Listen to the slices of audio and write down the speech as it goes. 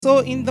So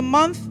in the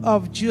month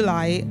of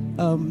July,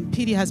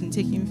 PD has been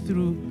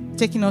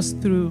taking us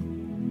through,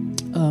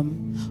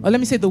 or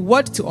let me say the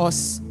word to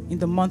us in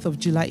the month of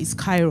July is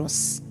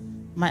Kairos.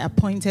 My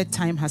appointed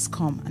time has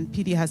come. And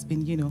PD has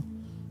been,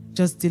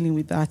 just dealing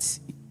with that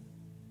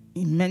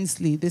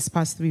immensely this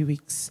past 3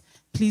 weeks.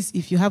 Please,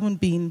 if you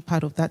haven't been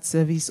part of that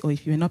service, or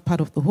if you're not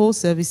part of the whole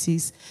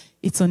services,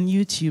 it's on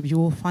YouTube. You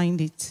will find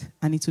it,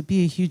 and it will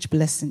be a huge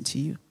blessing to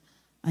you.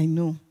 I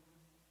know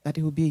that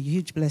it will be a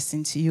huge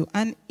blessing to you.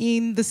 And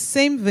in the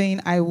same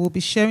vein, I will be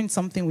sharing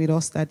something with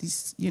us that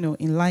is,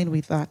 in line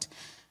with that,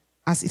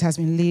 as it has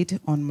been laid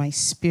on my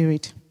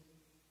spirit.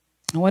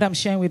 And what I'm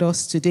sharing with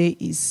us today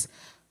is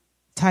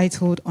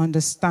titled,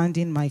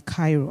 Understanding My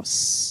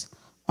Kairos.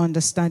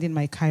 Understanding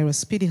My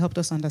Kairos. PD helped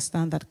us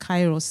understand that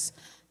Kairos,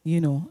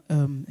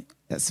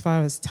 as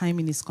far as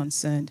timing is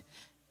concerned,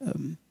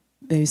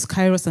 there is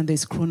Kairos and there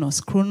is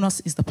Chronos. Chronos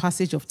is the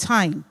passage of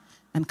time,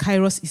 and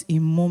Kairos is a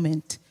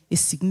moment, a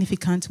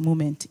significant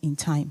moment in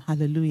time.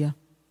 Hallelujah.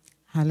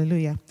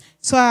 Hallelujah.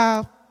 So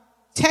our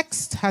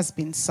text has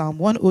been Psalm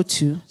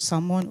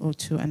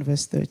 102 and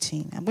verse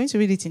 13. I'm going to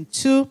read it in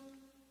 2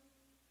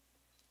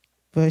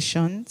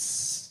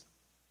 versions.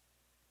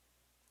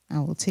 I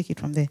will take it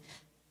from there.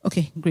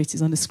 Okay, great.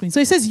 It's on the screen. So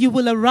it says, you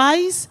will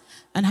arise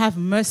and have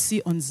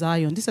mercy on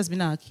Zion. This has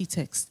been our key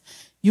text.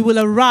 You will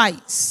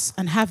arise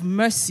and have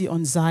mercy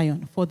on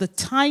Zion, for the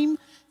time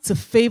to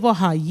favor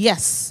her,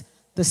 yes,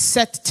 the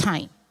set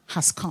time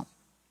has come.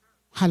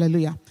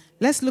 Hallelujah.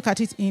 Let's look at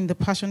it in the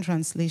Passion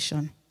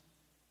Translation.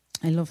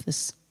 I love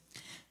this.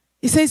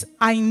 It says,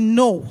 I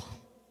know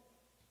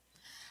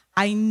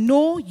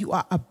you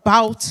are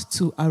about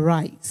to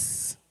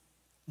arise.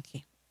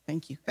 Okay,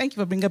 thank you. Thank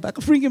you for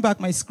bringing back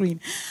my screen.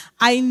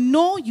 I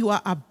know you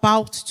are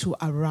about to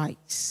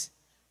arise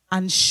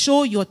and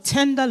show your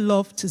tender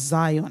love to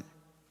Zion.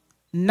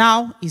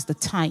 Now is the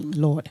time,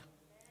 Lord.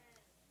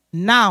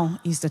 Now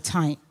is the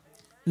time,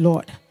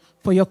 Lord,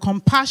 for your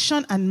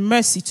compassion and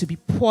mercy to be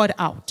poured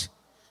out.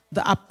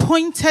 The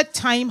appointed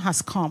time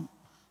has come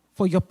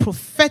for your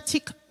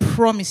prophetic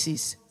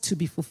promises to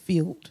be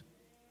fulfilled.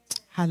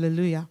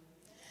 Hallelujah.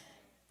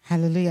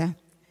 Hallelujah.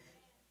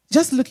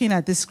 Just looking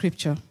at this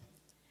scripture,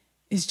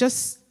 it's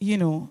just,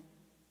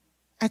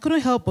 I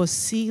couldn't help but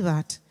see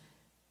that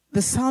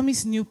the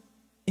psalmist knew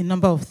a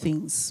number of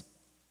things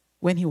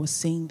when he was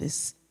saying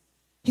this.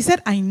 He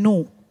said, I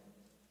know,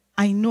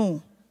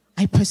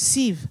 I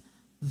perceive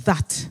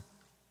that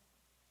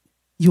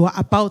you are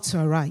about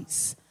to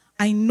arise.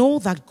 I know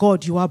that,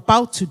 God, you are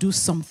about to do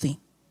something.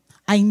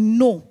 I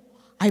know,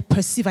 I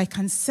perceive, I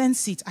can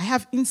sense it. I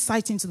have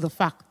insight into the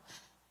fact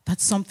that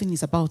something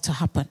is about to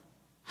happen.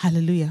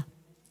 Hallelujah.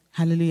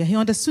 Hallelujah. He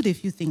understood a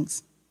few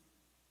things.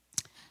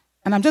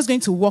 And I'm just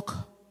going to walk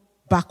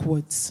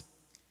backwards.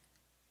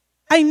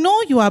 I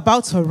know you are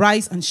about to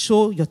arise and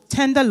show your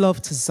tender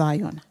love to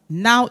Zion.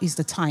 Now is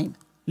the time,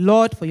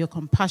 Lord, for your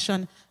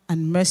compassion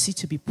and mercy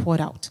to be poured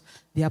out.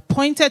 The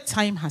appointed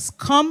time has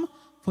come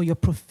for your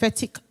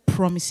prophetic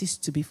promises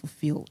to be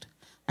fulfilled.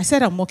 I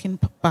said I'm walking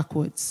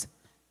backwards.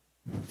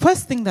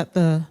 First thing that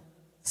the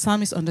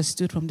psalmist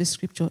understood from this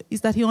scripture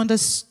is that he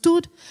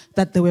understood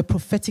that there were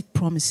prophetic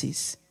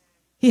promises.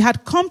 He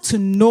had come to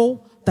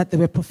know that there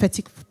were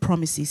prophetic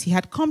promises. He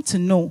had come to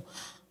know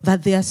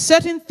that there are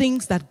certain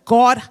things that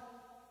God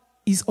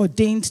is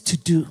ordained to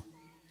do.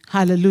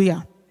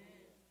 Hallelujah.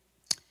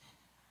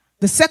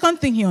 The second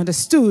thing he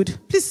understood,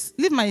 please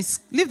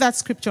leave that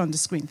scripture on the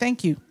screen.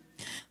 Thank you.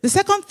 The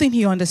second thing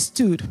he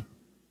understood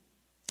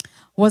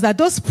was that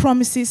those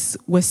promises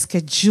were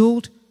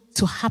scheduled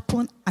to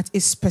happen at a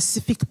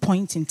specific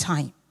point in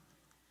time.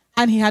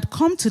 And he had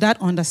come to that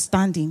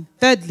understanding,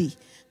 thirdly,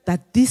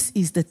 that this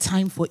is the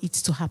time for it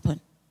to happen.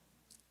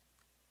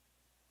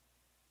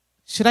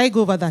 Should I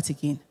go over that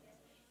again?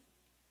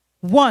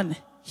 One,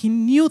 he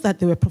knew that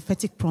there were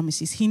prophetic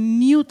promises. He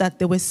knew that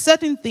there were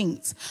certain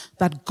things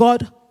that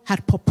God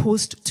had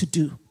proposed to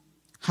do.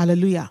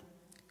 Hallelujah.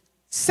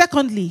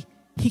 Secondly,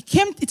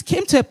 it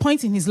came to a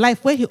point in his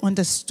life where he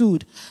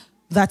understood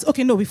that,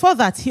 before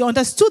that, he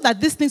understood that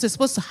these things were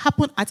supposed to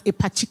happen at a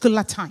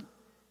particular time.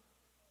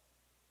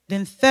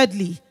 Then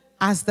thirdly,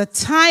 as the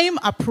time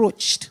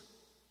approached,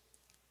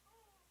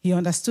 he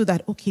understood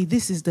that,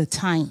 this is the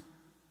time.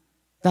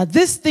 That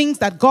these things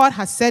that God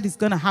has said is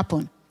going to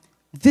happen,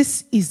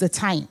 this is the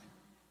time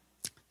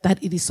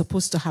that it is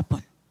supposed to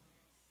happen.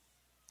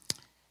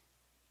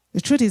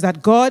 The truth is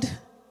that God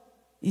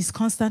is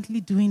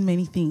constantly doing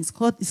many things.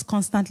 God is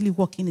constantly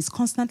working, is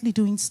constantly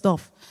doing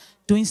stuff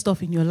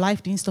in your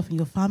life, doing stuff in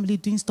your family,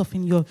 doing stuff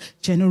in your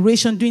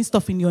generation, doing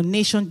stuff in your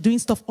nation, doing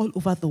stuff all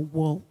over the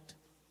world.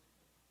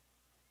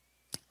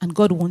 And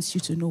God wants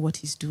you to know what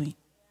he's doing.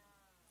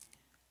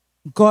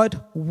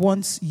 God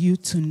wants you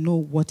to know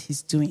what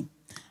he's doing.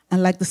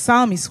 And like the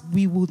psalmist,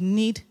 we will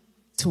need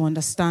to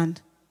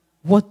understand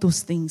what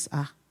those things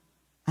are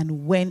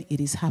and when it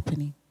is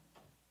happening.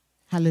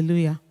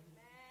 Hallelujah.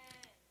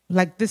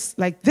 Like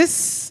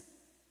this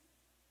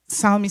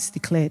psalmist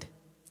declared,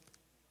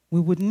 we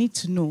would need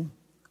to know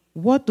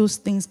what those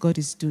things God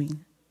is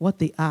doing, what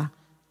they are,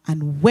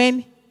 and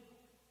when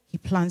he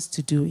plans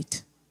to do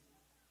it.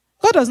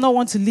 God does not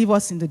want to leave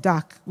us in the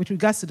dark with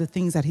regards to the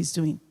things that he's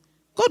doing.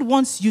 God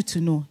wants you to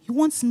know. He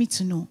wants me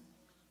to know.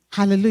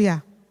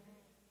 Hallelujah.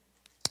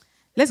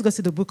 Let's go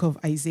to the book of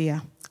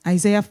Isaiah.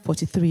 Isaiah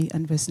 43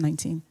 and verse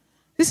 19.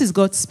 This is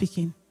God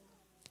speaking.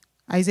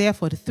 Isaiah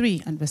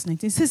 43 and verse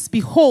 19. It says,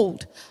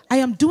 behold, I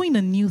am doing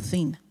a new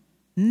thing.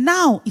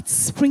 Now it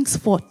springs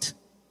forth.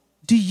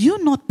 Do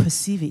you not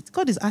perceive it?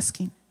 God is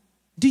asking.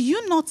 Do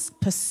you not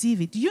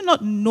perceive it? Do you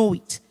not know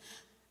it?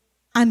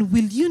 And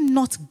will you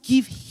not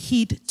give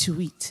heed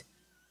to it?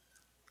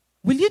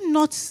 Will you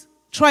not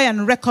try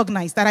and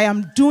recognize that I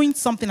am doing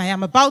something, I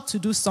am about to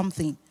do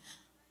something,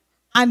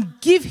 and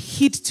give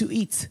heed to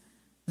it?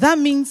 That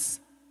means,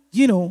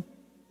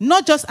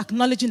 not just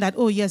acknowledging that,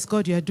 oh yes,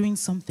 God, you are doing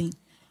something,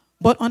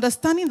 but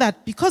understanding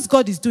that because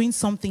God is doing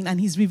something and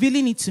he's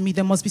revealing it to me,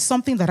 there must be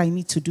something that I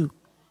need to do.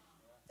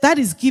 That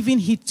is giving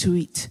heed to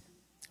it,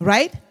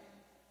 right?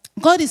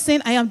 God is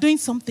saying, I am doing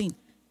something.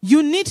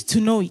 You need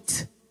to know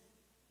it.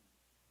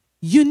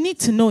 You need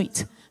to know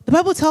it. The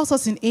Bible tells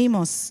us in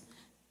Amos,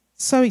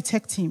 sorry,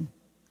 tech team,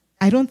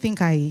 I don't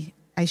think I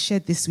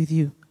shared this with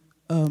you.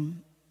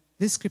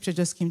 This scripture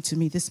just came to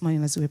me this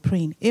morning as we were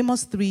praying.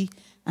 Amos 3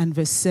 and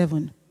verse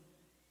 7.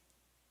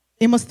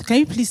 Amos,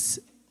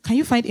 can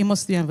you find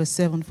Amos 3 and verse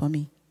 7 for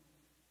me?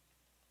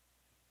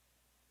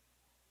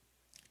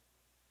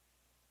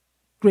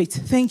 Great,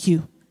 thank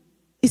you.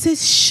 It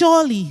says,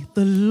 surely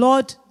the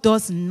Lord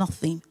does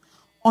nothing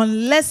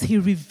unless he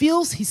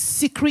reveals his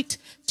secret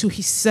to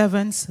his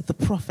servants, the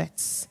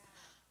prophets.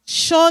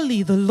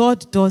 Surely the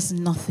Lord does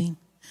nothing.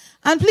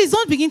 And please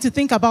don't begin to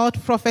think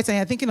about prophets and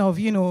you're thinking of,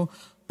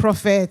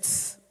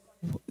 prophets.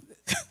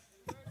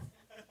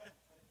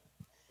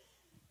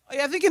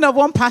 You're thinking of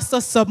one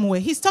pastor somewhere.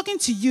 He's talking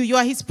to you. You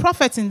are his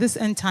prophet in this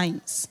end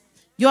times.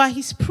 You are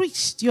his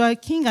priest. You are a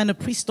king and a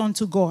priest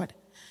unto God.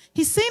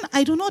 He's saying,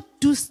 I do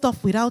not do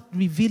stuff without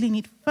revealing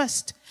it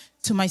first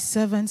to my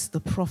servants, the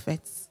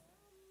prophets.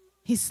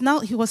 He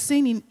was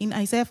saying in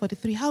Isaiah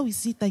 43, how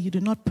is it that you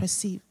do not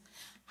perceive?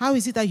 How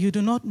is it that you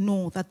do not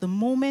know that the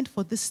moment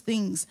for these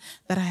things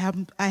that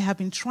I have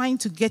been trying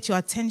to get your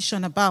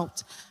attention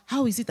about,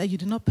 how is it that you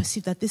do not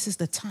perceive that this is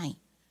the time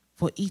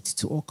for it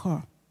to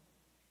occur?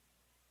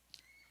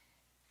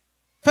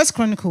 1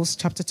 Chronicles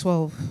chapter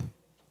 12,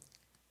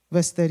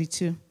 verse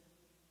 32.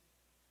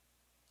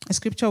 A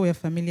scripture we are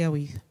familiar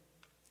with.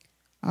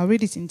 I'll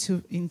read it in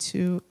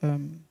two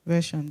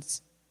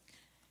versions.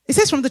 It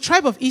says, from the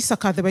tribe of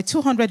Issachar, there were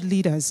 200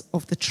 leaders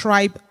of the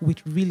tribe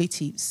with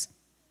relatives.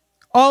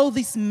 All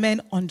these men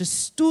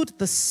understood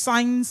the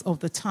signs of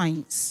the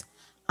times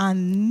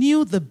and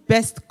knew the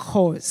best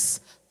course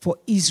for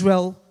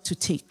Israel to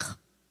take.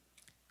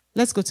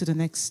 Let's go to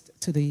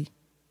the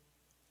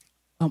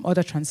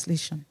other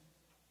translation.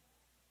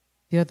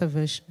 The other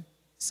version.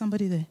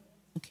 Somebody there?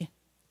 Okay.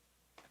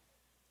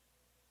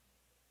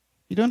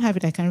 You don't have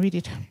it, I can read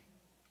it.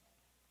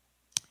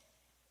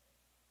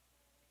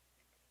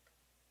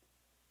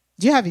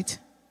 Do you have it?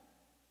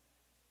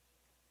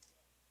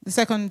 The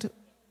second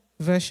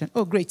version.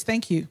 Oh, great.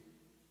 Thank you.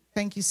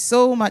 Thank you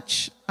so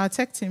much. Our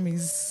tech team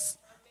is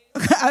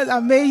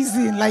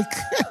amazing.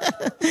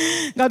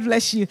 God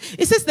bless you.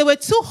 It says there were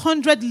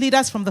 200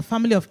 leaders from the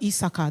family of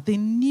Issachar. They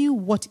knew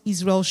what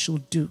Israel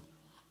should do.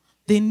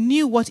 They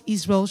knew what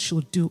Israel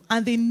should do,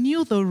 and they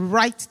knew the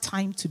right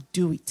time to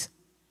do it.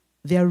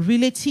 Their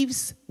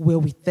relatives were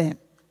with them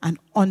and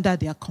under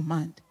their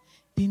command.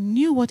 They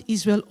knew what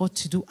Israel ought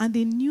to do, and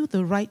they knew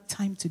the right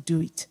time to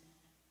do it.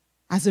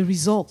 As a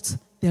result,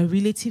 their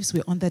relatives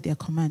were under their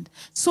command.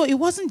 So it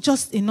wasn't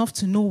just enough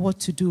to know what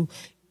to do.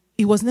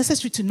 It was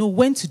necessary to know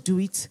when to do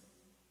it,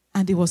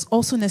 and it was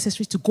also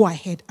necessary to go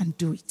ahead and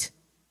do it.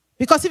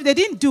 Because if they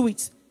didn't do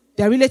it,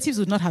 their relatives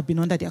would not have been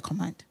under their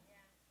command.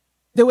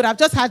 They would have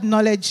just had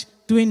knowledge,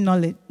 doing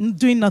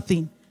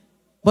nothing.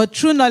 But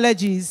true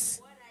knowledge is...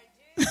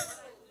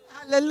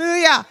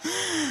 Hallelujah.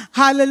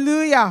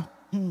 Hallelujah.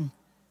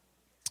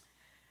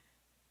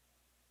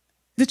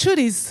 The truth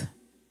is,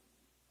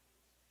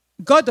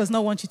 God does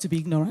not want you to be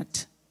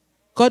ignorant.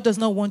 God does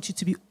not want you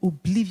to be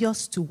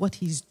oblivious to what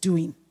he's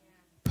doing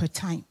per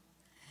time.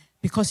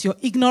 Because your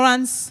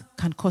ignorance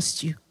can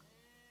cost you.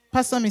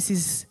 Pastor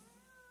Mrs.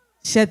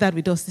 shared that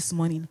with us this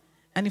morning.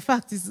 And in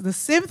fact, it's the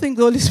same thing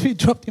the Holy Spirit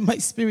dropped in my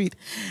spirit.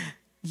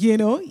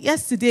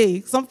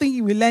 Yesterday,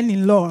 something we learned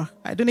in law.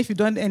 I don't know if you've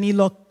done any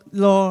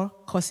law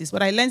courses,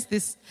 but I learned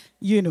this,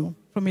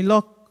 from a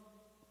law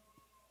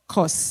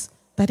course,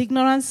 that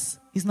ignorance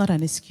is not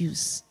an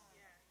excuse.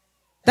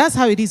 That's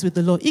how it is with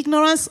the law.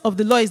 Ignorance of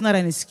the law is not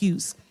an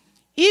excuse.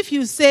 If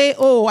you say,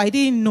 oh, I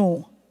didn't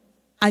know,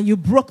 and you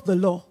broke the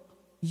law,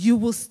 you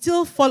will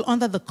still fall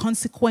under the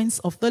consequence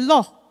of the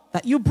law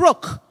that you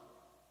broke.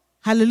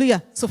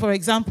 Hallelujah. So, for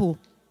example,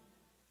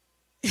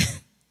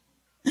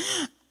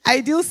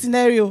 ideal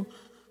scenario,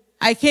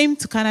 I came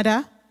to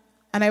Canada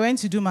and I went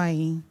to do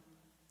my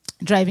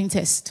driving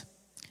test.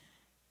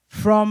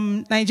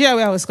 From Nigeria,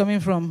 where I was coming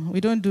from,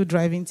 we don't do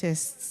driving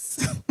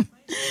tests.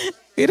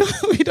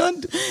 we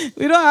don't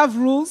have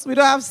rules. We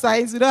don't have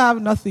signs. We don't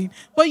have nothing.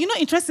 But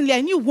interestingly,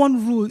 I knew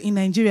one rule in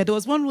Nigeria. There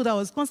was one rule that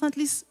was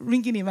constantly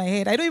ringing in my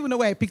head. I don't even know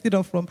where I picked it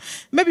up from.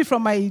 Maybe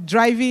from my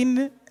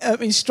driving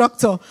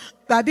instructor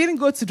that didn't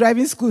go to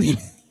driving school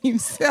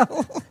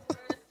himself.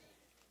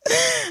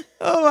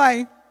 Oh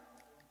my.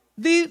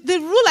 The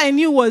rule I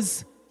knew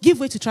was give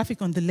way to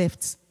traffic on the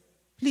left.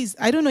 Please,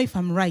 I don't know if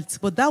I'm right,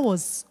 but that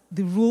was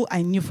the rule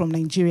I knew from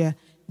Nigeria.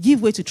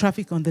 Give way to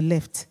traffic on the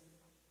left.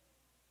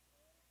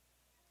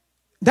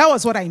 That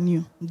was what I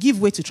knew. Give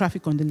way to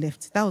traffic on the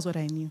left. That was what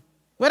I knew.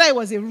 Whether it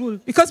was a rule,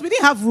 because we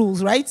didn't have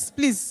rules, right?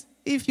 Please,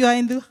 if you are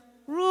in the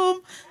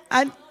room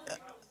and...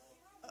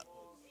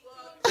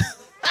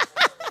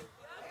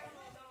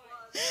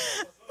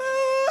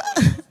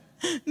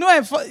 no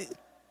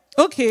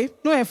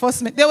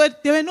enforcement. There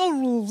were no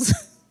rules.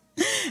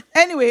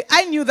 Anyway,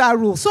 I knew that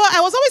rule. So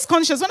I was always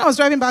conscious when I was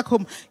driving back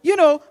home.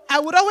 I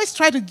would always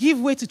try to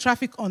give way to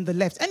traffic on the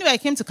left. Anyway, I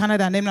came to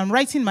Canada and then I'm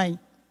writing my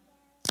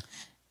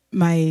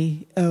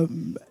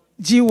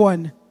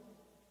G1.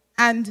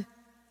 And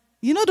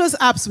those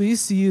apps we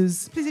used to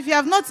use. Please, if you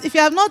have not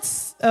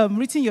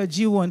written your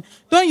G1,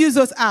 don't use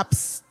those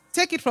apps.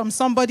 Take it from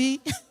somebody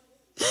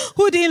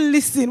who didn't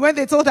listen when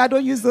they told her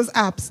don't use those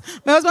apps.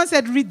 My husband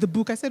said, read the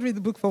book. I said, read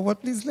the book for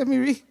what? Please, let me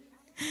read.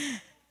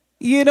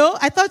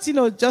 I thought,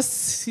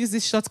 just use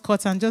this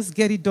shortcut and just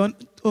get it done,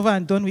 over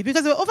and done with.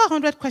 Because there were over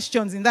 100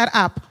 questions in that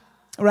app,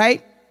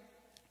 right?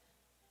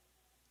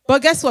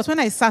 But guess what?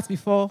 When I sat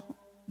before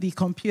the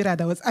computer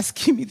that was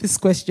asking me these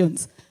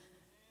questions,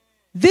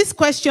 this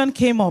question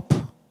came up.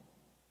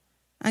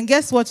 And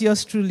guess what,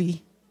 yours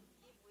truly?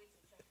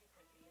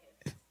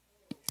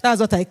 That's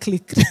what I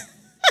clicked.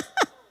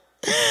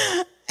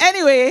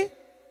 Anyway,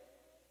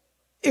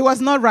 it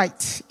was not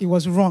right. It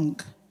was wrong.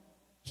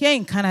 Here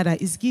in Canada,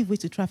 is give way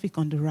to traffic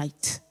on the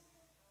right.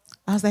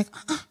 I was like,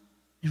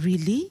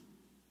 really?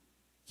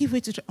 Give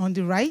way on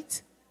the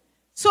right?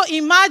 So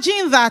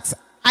imagine that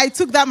I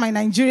took that my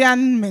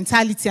Nigerian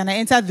mentality and I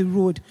entered the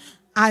road.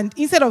 And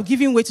instead of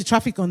giving way to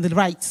traffic on the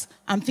right,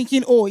 I'm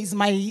thinking,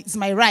 it's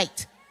my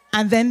right.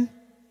 And then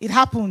it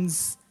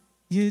happens.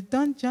 You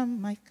don't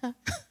jump my car.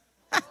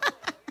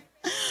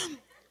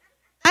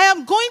 I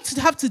am going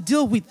to have to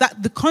deal with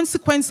the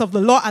consequence of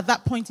the law at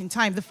that point in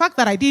time. The fact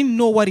that I didn't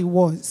know what it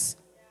was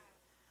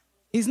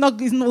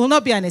will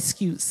not be an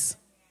excuse.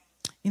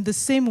 In the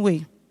same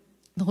way,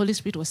 the Holy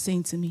Spirit was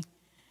saying to me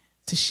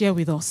to share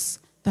with us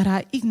that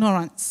our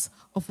ignorance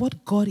of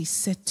what God is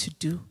said to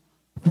do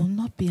will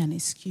not be an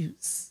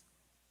excuse.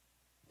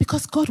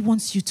 Because God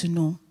wants you to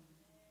know.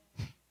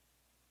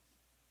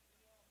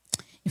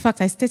 In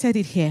fact, I stated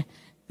it here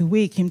the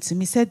way it came to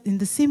me. He said, in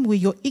the same way,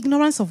 your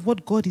ignorance of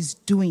what God is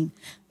doing,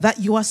 that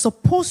you are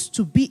supposed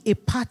to be a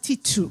party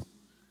to,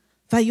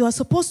 that you are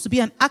supposed to be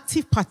an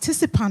active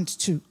participant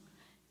to,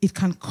 it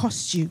can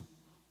cost you,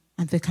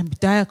 and there can be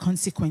dire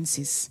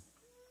consequences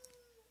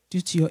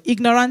due to your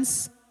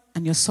ignorance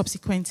and your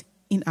subsequent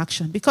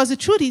inaction. Because the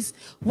truth is,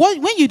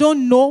 when you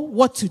don't know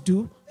what to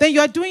do, then you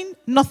are doing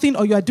nothing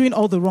or you are doing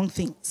all the wrong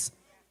things.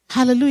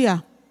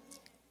 Hallelujah.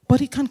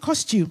 But it can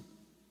cost you.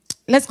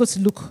 Let's go to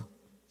Luke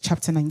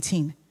chapter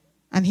 19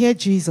 and hear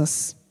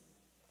Jesus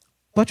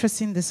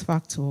buttressing this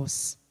fact to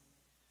us.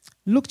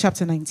 Luke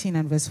chapter 19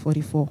 and verse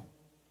 44.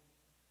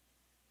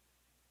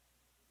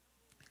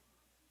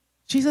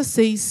 Jesus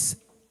says,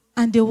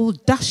 and they will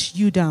dash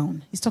you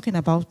down. He's talking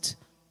about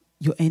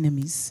your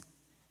enemies.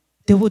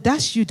 They will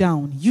dash you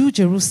down, you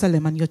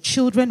Jerusalem, and your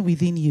children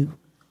within you,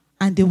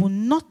 and they will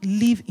not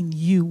leave in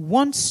you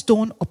one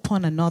stone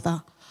upon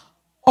another,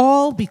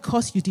 all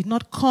because you did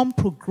not come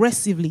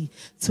progressively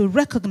to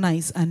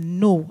recognize and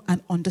know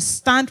and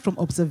understand from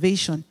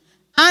observation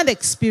and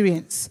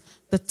experience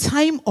the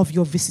time of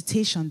your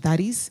visitation, that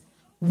is,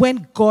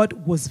 when God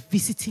was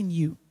visiting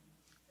you.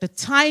 The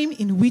time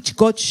in which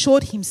God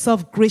showed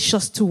himself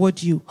gracious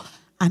toward you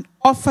and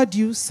offered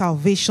you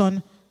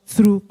salvation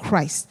through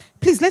Christ.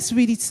 Please, let's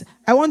read it.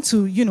 I want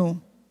to,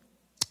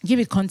 give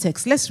it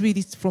context. Let's read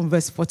it from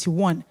verse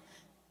 41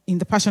 in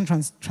the Passion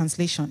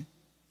Translation.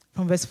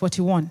 From verse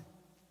 41.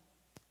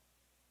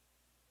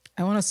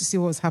 I want us to see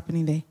what was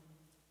happening there.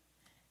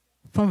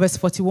 From verse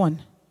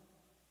 41.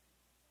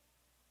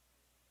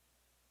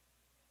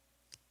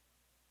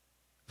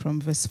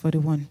 From verse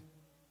 41.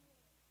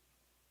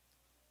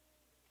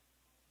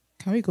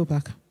 Can we go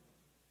back?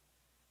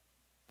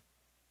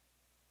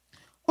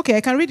 Okay,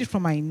 I can read it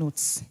from my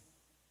notes.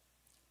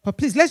 But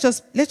please, let's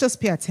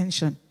just pay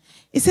attention.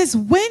 It says,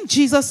 when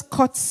Jesus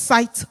caught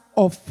sight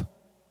of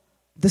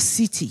the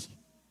city.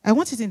 I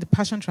want it in the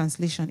Passion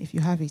Translation, if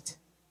you have it.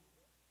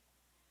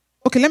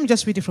 Okay, let me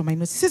just read it from my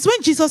notes. It says,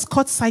 when Jesus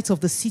caught sight of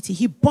the city,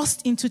 he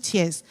burst into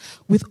tears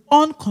with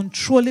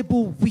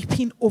uncontrollable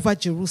weeping over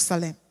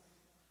Jerusalem,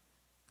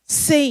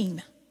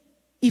 saying,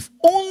 if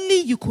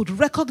only you could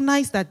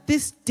recognize that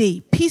this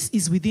day peace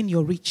is within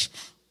your reach,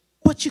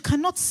 but you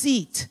cannot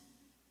see it.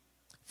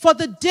 For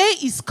the day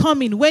is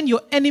coming when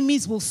your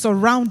enemies will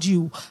surround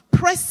you,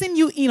 pressing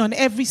you in on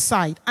every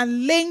side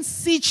and laying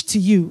siege to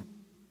you.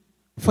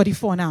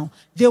 44 now.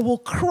 They will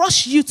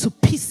crush you to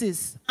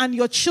pieces and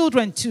your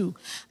children too.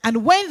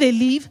 And when they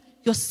leave,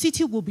 your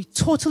city will be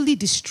totally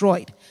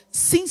destroyed,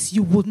 since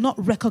you would not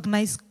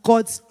recognize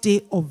God's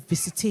day of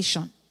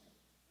visitation.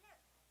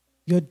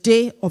 Your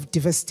day of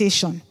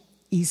devastation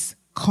is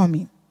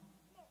coming.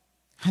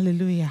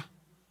 Hallelujah.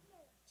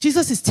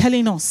 Jesus is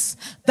telling us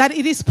that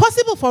it is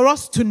possible for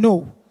us to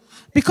know.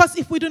 Because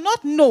if we do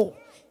not know,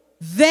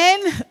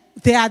 then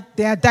there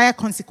are dire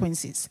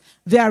consequences.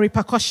 There are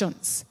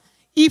repercussions.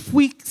 If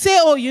we say,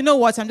 oh, you know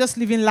what, I'm just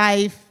living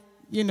life,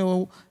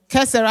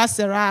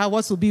 Sarah,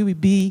 what will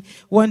be,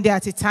 one day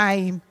at a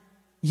time,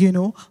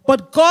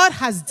 But God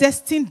has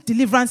destined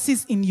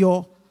deliverances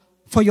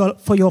for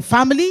your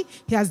family.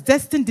 He has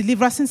destined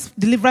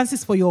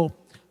deliverances for your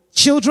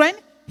children.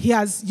 He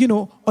has,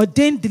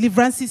 ordained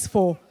deliverances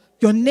for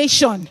your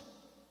nation.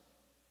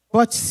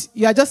 But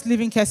you are just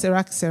living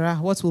Sarah,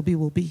 what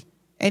will be.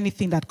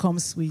 Anything that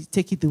comes, we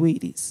take it the way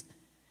it is.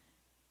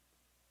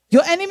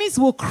 Your enemies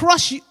will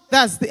crush you.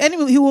 That's the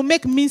enemy. He will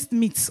make minced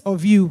meats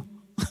of you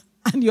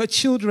and your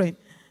children,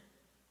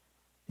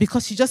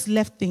 because you just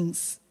left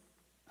things.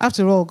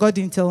 After all, God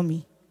didn't tell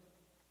me.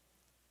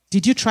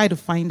 Did you try to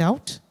find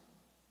out?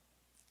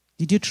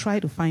 Did you try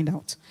to find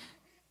out?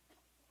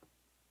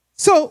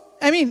 So,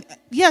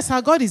 yes,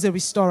 our God is a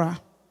restorer.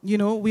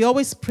 We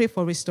always pray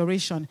for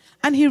restoration,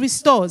 and He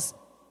restores.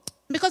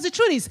 Because the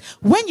truth is,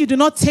 when you do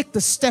not take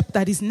the step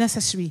that is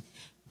necessary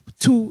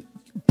to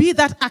be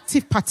that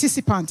active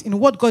participant in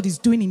what God is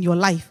doing in your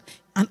life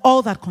and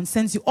all that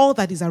concerns you, all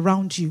that is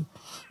around you,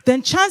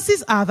 then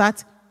chances are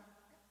that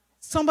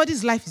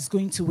somebody's life is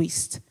going to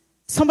waste.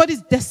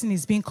 Somebody's destiny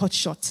is being cut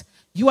short.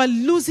 You are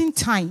losing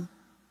time.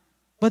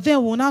 But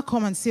then we'll now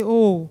come and say,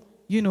 oh,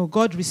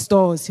 God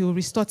restores. He will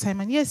restore time.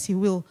 And yes, He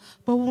will.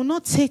 But we will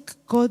not take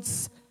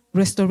God's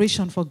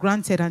restoration for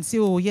granted and say,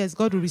 oh, yes,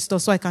 God will restore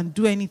so I can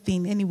do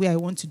anything, any way I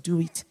want to do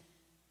it.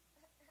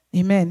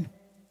 Amen.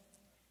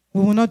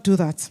 We will not do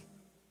that.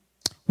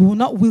 We will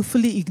not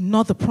willfully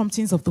ignore the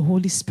promptings of the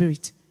Holy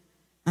Spirit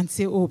and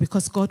say, oh,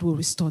 because God will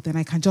restore, then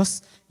I can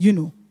just,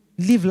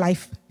 live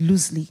life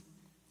loosely.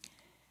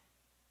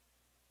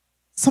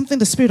 Something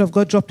the Spirit of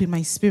God dropped in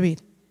my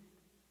spirit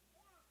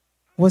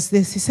was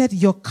this. He said,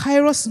 your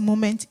Kairos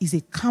moment is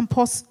a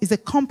compass.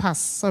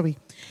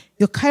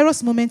 Your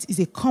Kairos moment is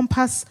a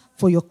compass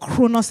for your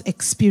Chronos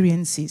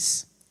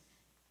experiences.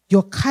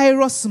 Your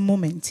Kairos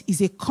moment is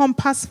a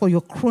compass for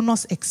your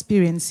Chronos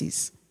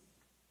experiences.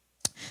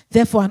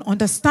 Therefore, an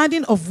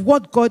understanding of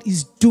what God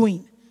is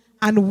doing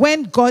and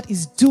when God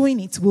is doing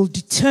it will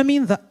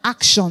determine the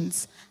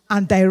actions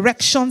and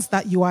directions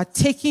that you are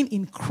taking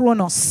in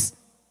Chronos,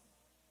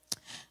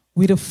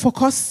 with a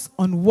focus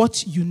on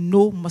what you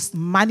know must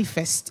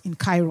manifest in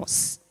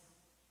Kairos.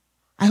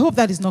 I hope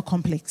that is not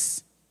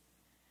complex.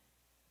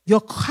 Your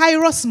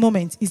Kairos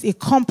moment is a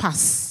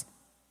compass.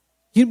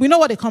 We know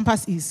what a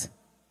compass is,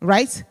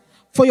 right?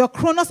 For your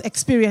Chronos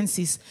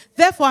experiences.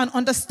 Therefore, an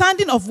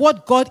understanding of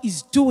what God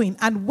is doing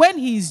and when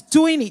He is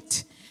doing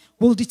it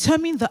will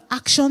determine the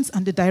actions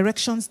and the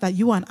directions that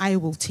you and I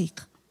will take,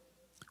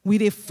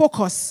 with a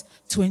focus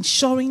to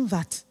ensuring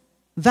that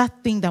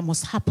that thing that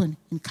must happen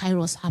in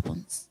Kairos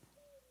happens.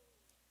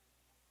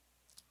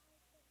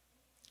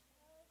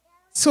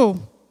 So,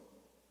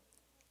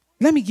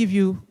 let me give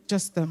you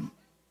just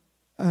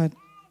a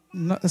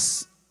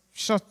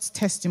short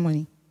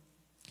testimony.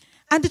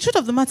 And the truth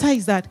of the matter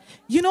is that,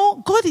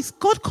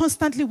 God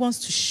constantly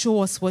wants to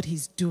show us what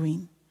He's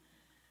doing.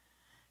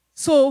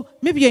 So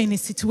maybe you're in a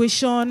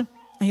situation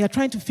and you're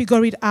trying to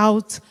figure it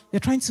out. You're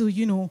trying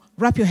to,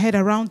 wrap your head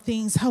around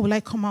things. How will I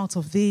come out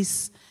of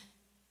this?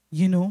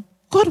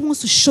 God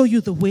wants to show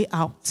you the way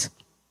out.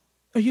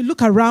 Or you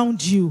look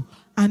around you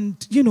and,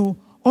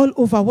 all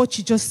over what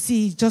you just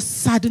see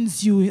just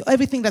saddens you.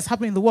 Everything that's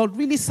happening in the world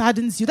really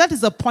saddens you. That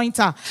is a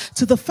pointer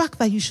to the fact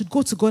that you should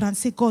go to God and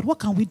say, God, what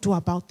can we do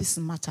about this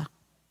matter?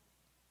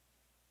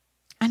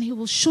 And He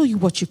will show you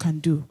what you can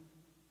do.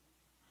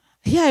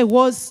 Here I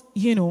was,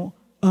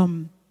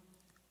 on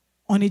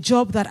a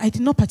job that I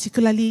did not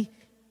particularly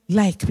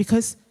like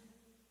because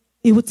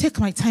it would take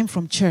my time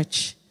from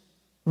church,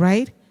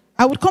 right?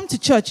 I would come to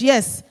church,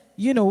 yes,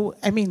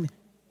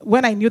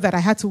 when I knew that I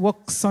had to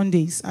work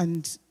Sundays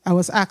and I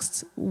was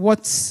asked,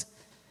 what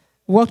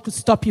could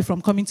stop you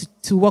from coming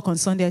to work on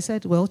Sunday? I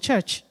said, well,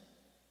 church.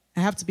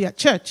 I have to be at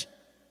church.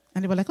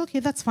 And they were like, okay,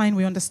 that's fine.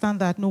 We understand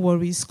that. No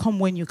worries. Come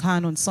when you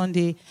can on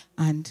Sunday.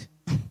 And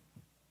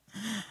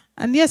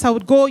yes, I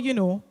would go,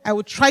 I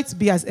would try to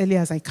be as early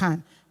as I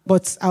can.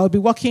 But I would be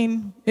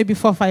working maybe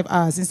 4 or 5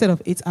 hours instead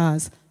of 8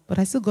 hours. But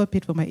I still got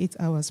paid for my 8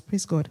 hours.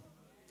 Praise God.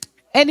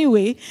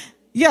 Anyway,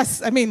 yes,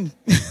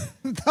 that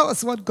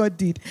was what God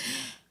did.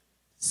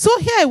 So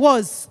here I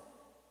was.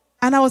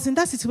 And I was in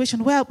that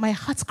situation where my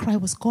heart's cry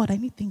was, God, I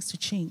need things to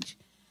change.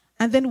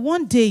 And then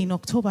one day in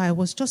October, I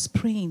was just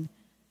praying.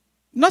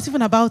 Not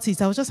even about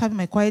it. I was just having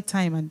my quiet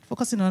time and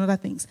focusing on other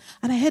things.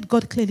 And I heard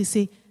God clearly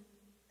say,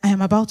 I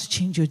am about to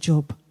change your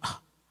job.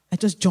 I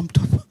just jumped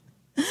up.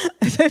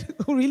 I said,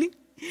 oh, really?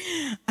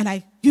 And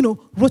I,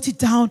 wrote it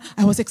down.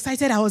 I was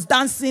excited. I was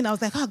dancing. I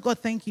was like, oh, God,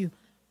 thank you.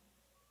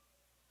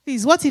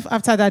 Please, what if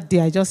after that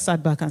day I just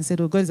sat back and said,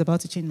 oh, God is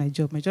about to change my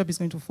job. My job is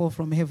going to fall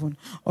from heaven.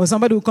 Or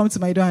somebody will come to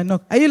my door and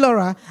knock. Are you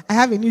Laura? I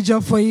have a new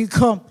job for you.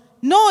 Come.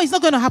 No, it's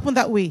not going to happen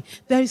that way.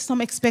 There is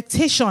some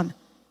expectation.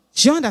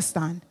 Do you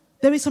understand?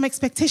 There is some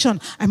expectation.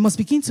 I must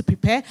begin to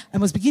prepare. I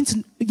must begin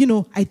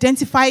to,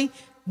 identify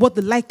what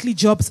the likely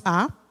jobs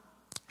are.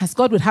 As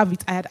God would have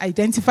it, I had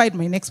identified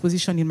my next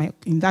position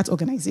in that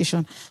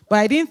organization. But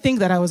I didn't think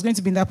that I was going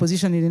to be in that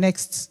position in the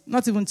next,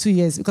 not even 2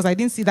 years, because I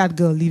didn't see that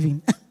girl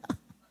leaving.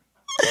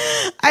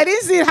 I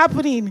didn't see it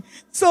happening.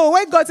 So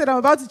when God said, I'm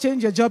about to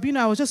change your job,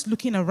 I was just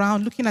looking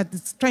around, looking at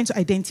this, trying to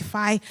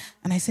identify.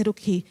 And I said,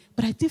 okay,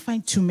 but I didn't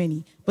find too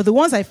many. But the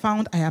ones I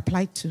found, I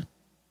applied to.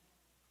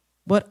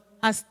 But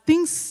as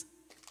things,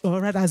 or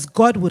rather as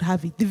God would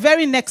have it, the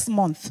very next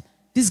month,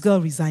 this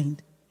girl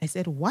resigned. I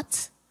said,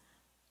 what?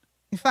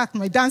 In fact,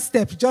 my dance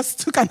step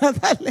just took another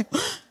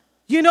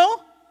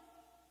level.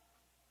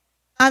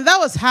 And that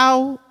was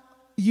how,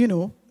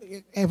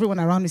 everyone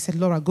around me said,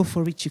 Laura, go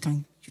for it. You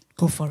can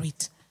go for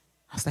it.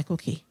 I was like,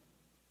 okay.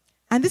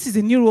 And this is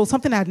a new role,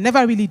 something I had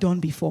never really done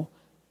before.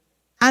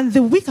 And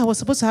the week I was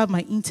supposed to have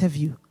my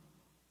interview,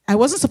 I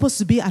wasn't supposed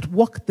to be at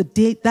work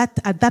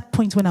at that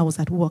point when I was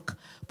at work.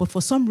 But for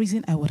some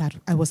reason, I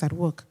was at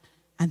work.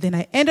 And then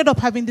I ended up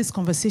having this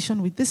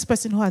conversation with this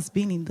person who has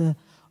been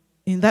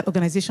in that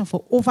organization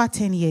for over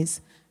 10 years.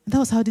 And that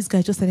was how this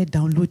guy just started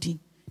downloading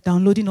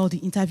all the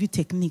interview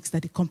techniques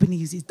that the company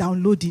uses,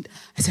 downloading.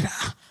 I said,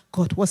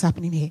 God, what's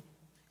happening here?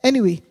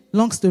 Anyway,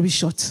 long story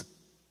short,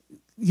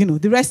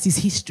 the rest is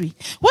history.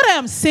 What I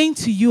am saying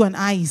to you and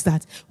I is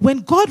that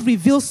when God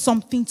reveals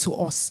something to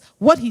us,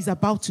 what he's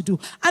about to do,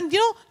 and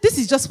this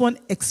is just one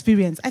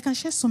experience. I can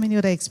share so many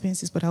other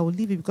experiences, but I will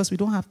leave it because we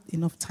don't have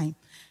enough time.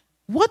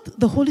 What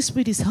the Holy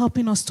Spirit is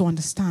helping us to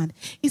understand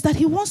is that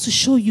he wants to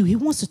show you, he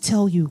wants to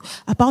tell you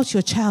about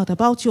your child,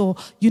 about your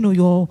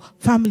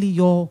family,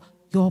 your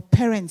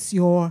parents,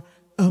 your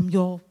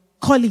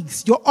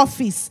colleagues, your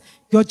office,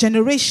 your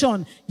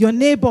generation, your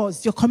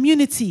neighbors, your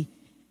community.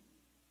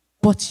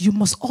 But you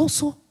must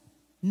also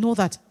know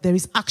that there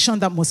is action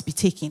that must be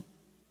taken.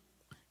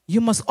 You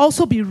must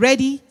also be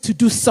ready to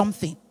do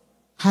something.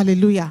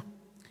 Hallelujah.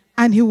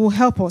 And he will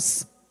help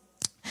us.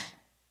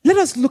 Let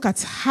us look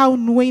at how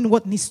knowing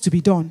what needs to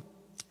be done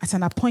at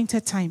an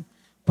appointed time,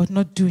 but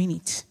not doing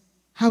it,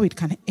 how it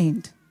can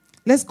end.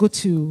 Let's go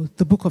to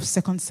the book of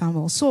 2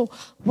 Samuel. So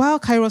while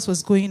Kairos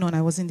was going on,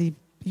 I was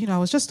I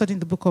was just studying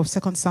the book of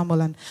 2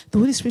 Samuel, and the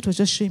Holy Spirit was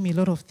just showing me a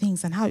lot of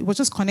things and how it was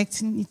just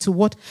connecting it to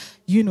what,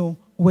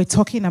 we're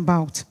talking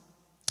about.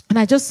 And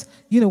I just,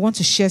 want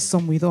to share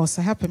some with us.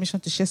 I have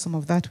permission to share some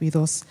of that with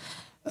us.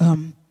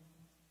 2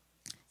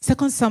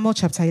 Samuel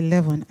chapter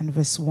 11 and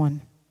verse 1.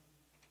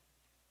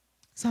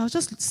 So I was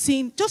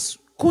just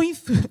going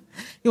through.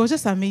 It was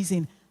just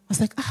amazing. I was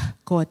like,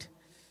 God,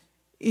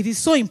 it is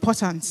so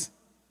important.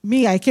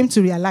 I came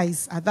to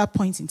realize at that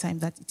point in time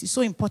that it is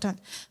so important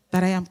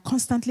that I am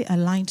constantly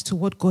aligned to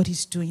what God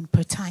is doing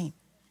per time.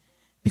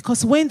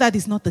 Because when that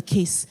is not the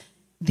case,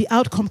 the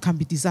outcome can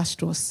be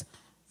disastrous.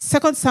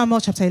 2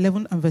 Samuel chapter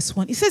 11 and verse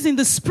 1. It says, in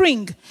the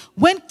spring,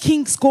 when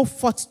kings go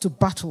forth to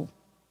battle,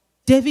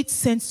 David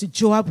sent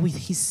Joab with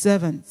his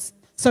servants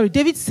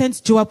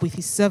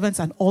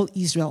and all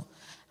Israel.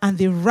 And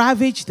they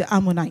ravaged the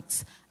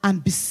Ammonites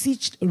and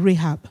besieged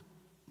Rahab.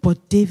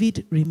 But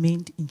David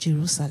remained in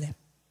Jerusalem.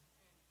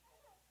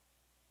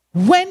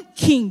 When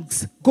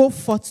kings go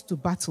forth to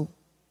battle,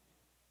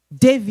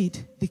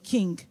 David, the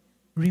king,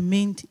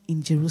 remained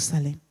in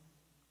Jerusalem.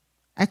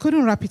 I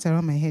couldn't wrap it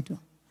around my head, though.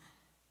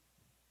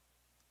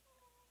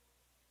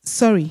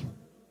 Sorry.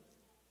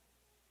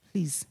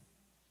 Please.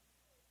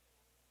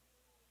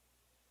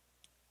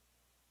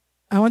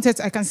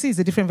 I can see it's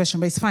a different version,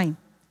 but it's fine.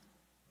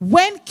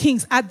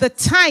 At the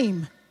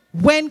time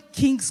when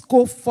kings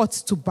go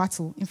forth to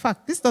battle. In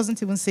fact, this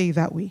doesn't even say it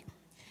that way.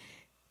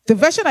 The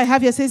version I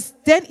have here says,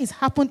 then it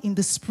happened in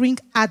the spring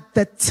at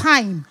the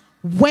time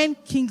when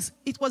kings,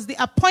 it was the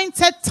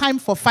appointed time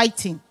for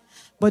fighting.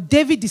 But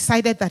David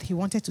decided that he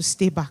wanted to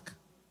stay back.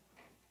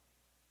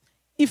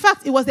 In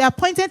fact, it was the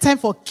appointed time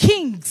for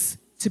kings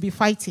to be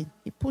fighting.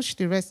 He pushed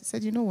the rest. He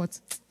said, you know what?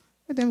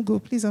 Let them go,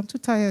 please. I'm too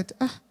tired.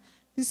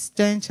 This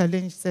giant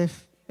challenge,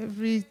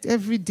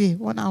 every day,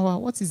 1 hour.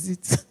 What is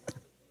it?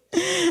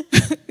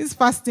 It's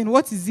fasting.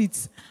 What is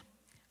it?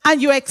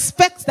 And you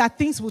expect that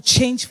things will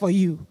change for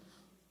you.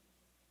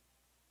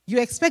 You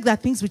expect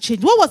that things will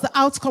change. What was the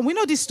outcome? We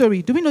know this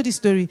story. Do we know this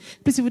story?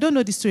 Please, if we don't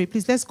know this story,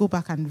 please, let's go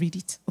back and read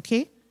it.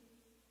 Okay?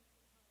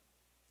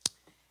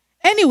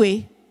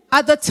 Anyway,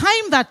 at the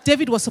time that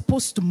David was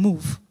supposed to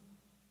move,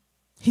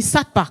 he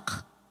sat back.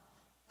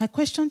 My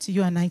question to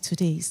you and I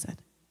today is that,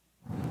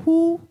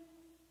 whose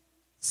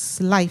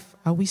life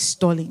are we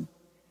stalling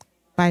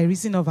by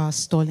reason of our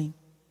stalling?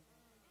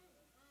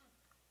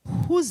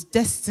 Whose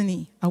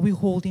destiny are we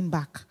holding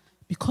back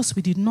because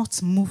we did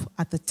not move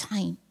at the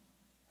time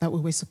that we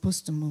were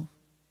supposed to move?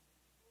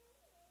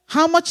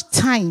 How much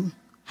time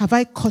have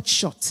I cut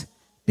short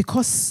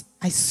because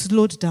I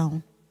slowed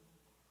down.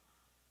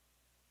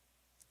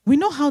 We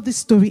know how this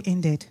story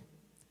ended.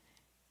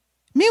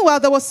 Meanwhile,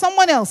 there was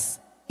someone else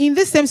in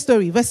this same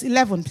story, verse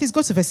 11. Please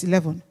go to verse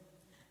 11.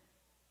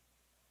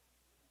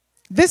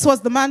 This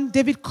was the man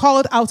David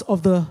called out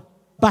of the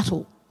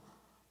battle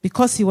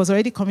because he was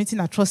already committing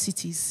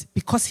atrocities,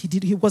 because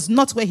he was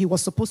not where he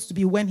was supposed to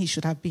be when he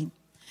should have been.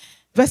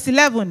 Verse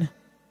 11.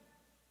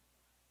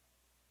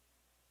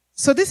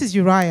 So this is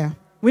Uriah.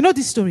 We know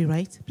this story,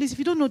 right? Please, if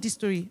you don't know this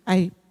story,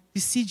 I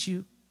beseech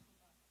you,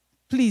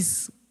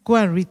 please go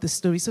and read the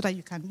story so that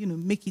you can,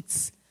 make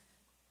it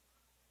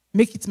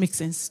make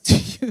sense to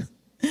you.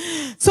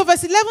 So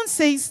verse 11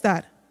 says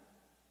that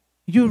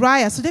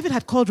Uriah, so David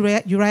had called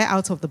Uriah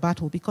out of the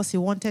battle because he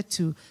wanted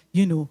to,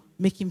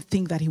 make him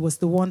think that he was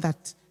the one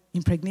that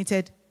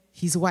impregnated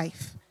his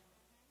wife,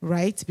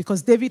 right?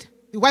 Because the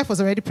wife was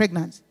already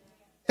pregnant,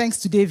 thanks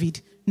to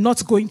David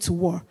not going to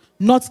war,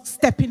 not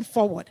stepping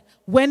forward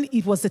when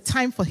it was the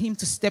time for him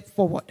to step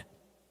forward.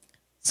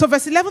 So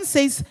verse 11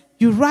 says,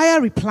 Uriah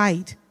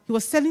replied. He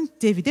was telling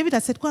David. David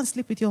had said, go and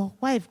sleep with your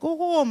wife. Go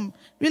home.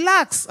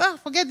 Relax.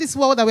 Forget this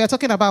war that we are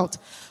talking about.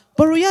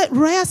 But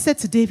Uriah said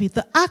to David,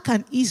 the ark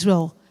and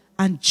Israel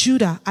and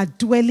Judah are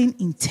dwelling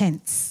in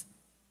tents.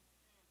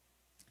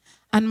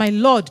 And my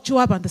Lord,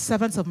 Joab and the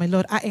servants of my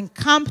Lord are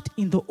encamped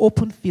in the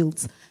open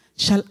fields.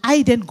 Shall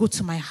I then go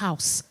to my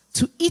house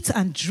to eat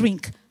and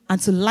drink and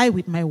to lie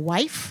with my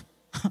wife?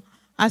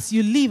 As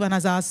you live and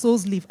as our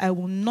souls live, I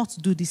will not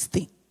do this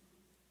thing.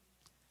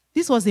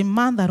 This was a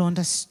man that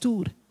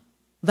understood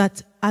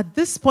that at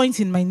this point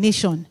in my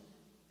nation,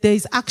 there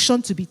is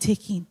action to be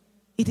taken.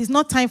 It is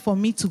not time for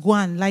me to go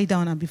and lie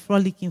down and be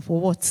frolicking for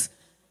what?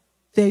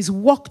 There is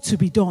work to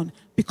be done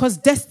because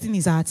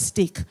destinies are at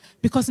stake,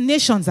 because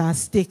nations are at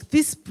stake.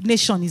 This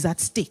nation is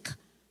at stake.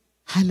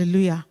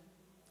 Hallelujah.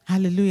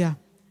 Hallelujah.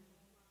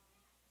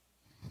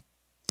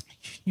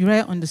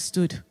 Uriah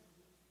understood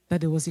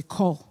that there was a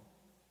call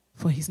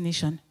for his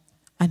nation,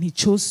 and he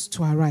chose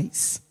to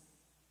arise.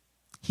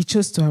 He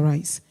chose to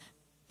arise.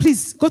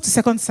 Please go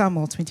to 2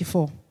 Samuel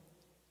 24.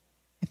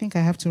 I think I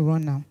have to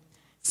run now.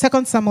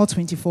 2 Samuel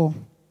 24,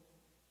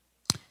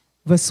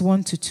 verse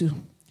 1 to 2.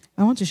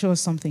 I want to show us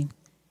something.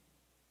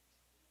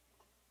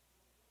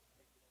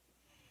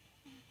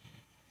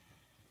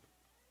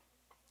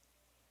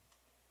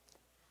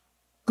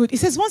 Good. It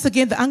says, once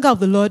again, the anger of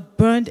the Lord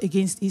burned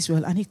against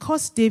Israel, and he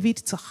caused David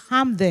to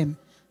harm them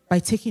by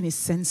taking a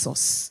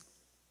census.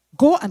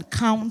 Go and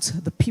count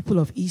the people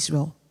of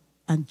Israel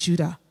and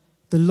Judah,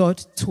 the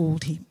Lord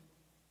told him.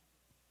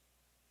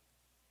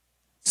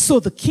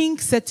 So the king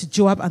said to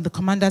Joab and the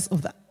commanders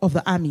of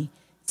the army,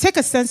 take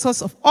a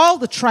census of all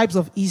the tribes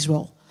of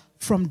Israel,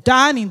 from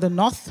Dan in the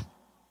north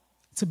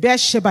to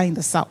Beersheba in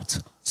the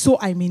south, so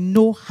I may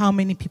know how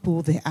many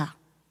people there are.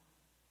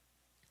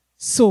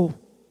 So,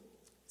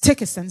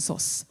 take a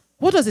census.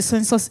 What does a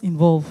census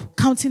involve?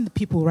 Counting the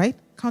people, right?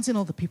 Counting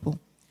all the people.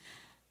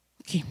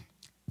 Okay.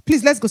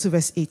 Please, let's go to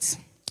verse 8,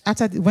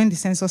 when the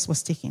census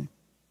was taken.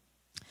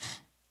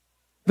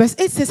 Verse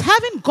 8 says,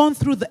 having gone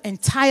through the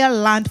entire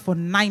land for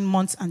 9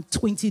 months and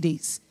 20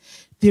 days,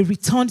 they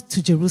returned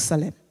to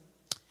Jerusalem.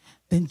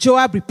 Then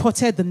Joab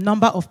reported the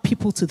number of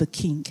people to the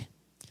king.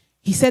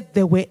 He said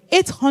there were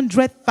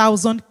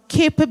 800,000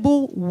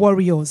 capable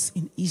warriors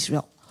in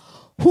Israel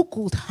who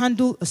could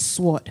handle a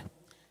sword,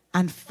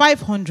 and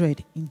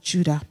 500 in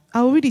Judah.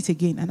 I'll read it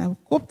again, and I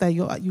hope that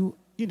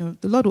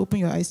the Lord will open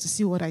your eyes to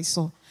see what I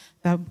saw.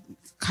 That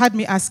had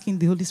me asking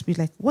the Holy Spirit,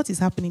 like, what is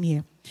happening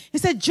here? He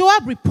said,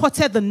 Joab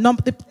reported the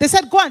number. They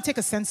said, go and take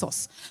a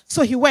census.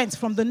 So he went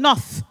from the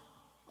north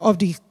of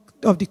the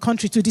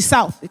country to the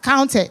south. He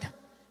counted.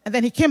 And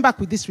then he came back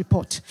with this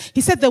report.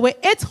 He said there were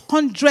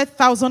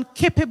 800,000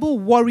 capable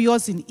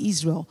warriors in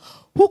Israel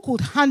who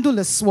could handle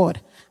a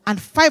sword,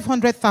 and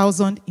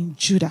 500,000 in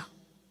Judah.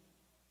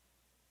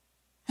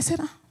 I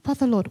said,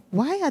 Father Lord,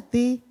 why are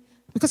they?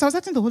 Because I was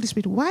asking the Holy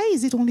Spirit, why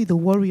is it only the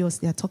warriors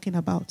they are talking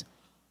about?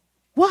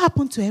 What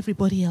happened to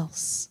everybody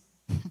else?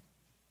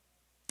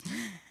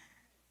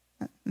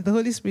 The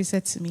Holy Spirit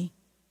said to me,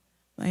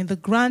 in the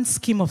grand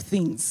scheme of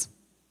things,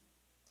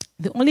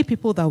 the only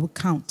people that will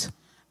count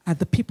are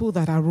the people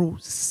that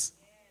arose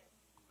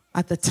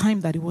at the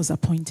time that it was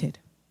appointed.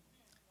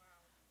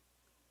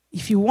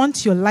 If you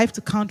want your life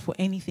to count for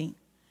anything,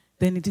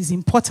 then it is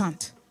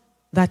important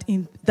that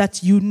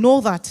you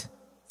know that,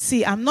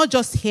 see, I'm not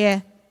just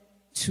here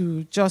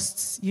to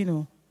just,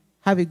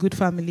 have a good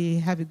family,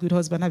 have a good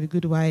husband, have a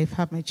good wife,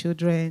 have my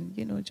children,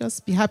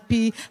 just be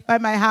happy, buy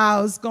my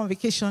house, go on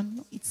vacation.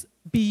 No, it's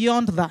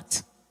beyond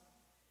that.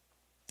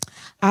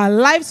 Our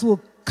lives will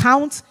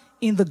count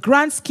in the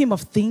grand scheme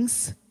of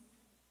things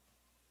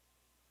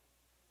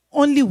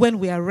only when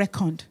we are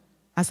reckoned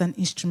as an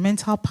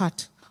instrumental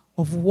part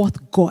of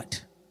what God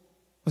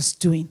was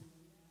doing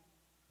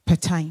per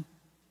time.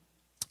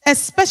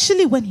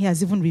 Especially when he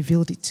has even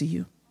revealed it to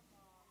you.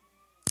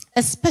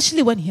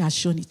 Especially when he has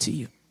shown it to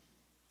you.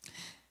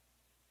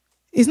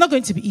 It's not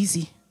going to be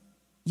easy,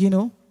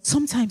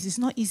 Sometimes it's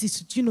not easy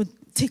to,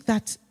 take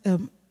that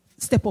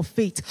step of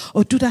faith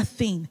or do that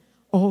thing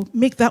or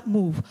make that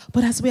move.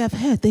 But as we have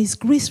heard, there is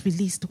grace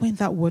released when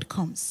that word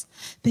comes.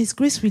 There is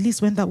grace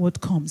released when that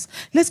word comes.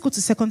 Let's go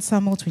to 2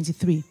 Samuel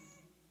 23.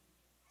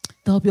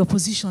 There will be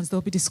oppositions, there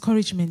will be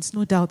discouragements,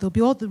 no doubt. There will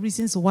be all the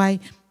reasons why,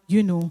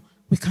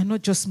 we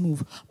cannot just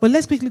move. But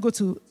let's quickly go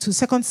to 2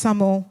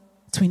 Samuel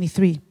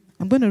 23.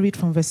 I'm going to read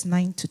from verse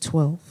 9 to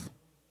 12.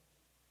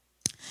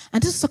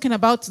 And this is talking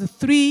about the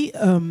three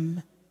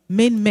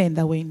main men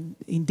that were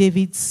in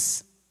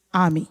David's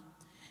army.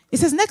 It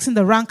says, next in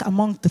the rank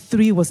among the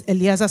three was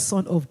Eleazar,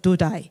 son of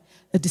Dodai,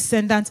 a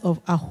descendant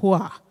of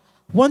Ahoah.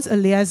 Once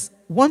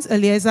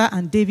Eleazar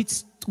and David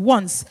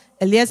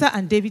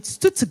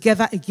stood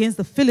together against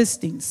the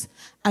Philistines.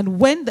 And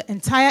when the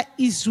entire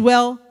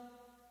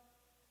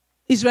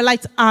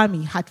Israelite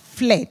army had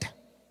fled,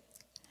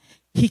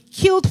 he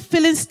killed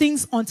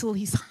Philistines until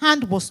his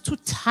hand was too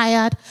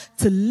tired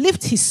to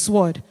lift his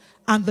sword,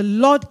 and the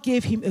Lord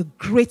gave him a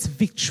great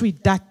victory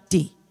that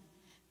day.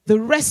 The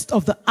rest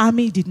of the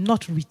army did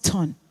not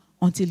return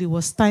until it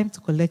was time to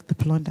collect the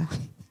plunder.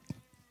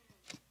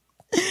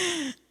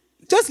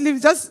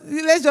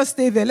 Let's just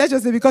stay there. Let's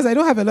just say, because I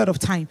don't have a lot of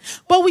time.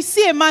 But we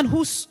see a man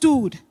who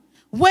stood.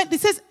 When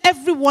it says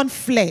everyone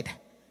fled,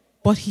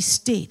 but he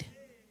stayed.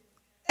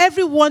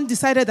 Everyone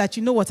decided that,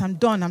 you know what, I'm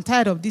done. I'm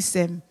tired of this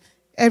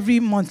every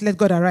month, let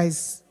God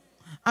arise.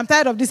 I'm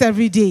tired of this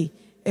every day.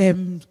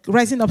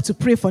 Rising up to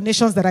pray for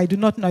nations that I do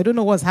not know. I don't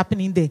know what's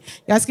happening there.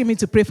 You're asking me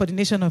to pray for the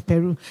nation of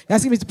Peru. You're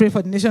asking me to pray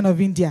for the nation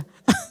of India.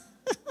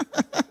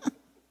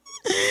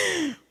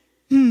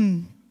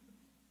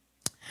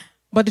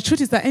 But the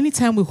truth is that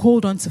anytime we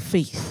hold on to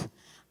faith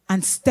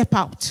and step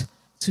out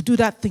to do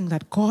that thing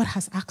that God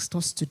has asked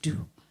us to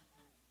do,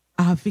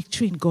 our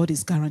victory in God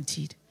is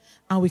guaranteed.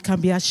 And we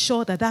can be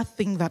assured that that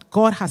thing that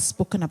God has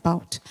spoken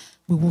about,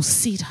 we will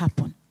see it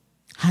happen.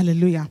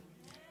 Hallelujah.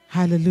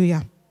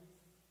 Hallelujah.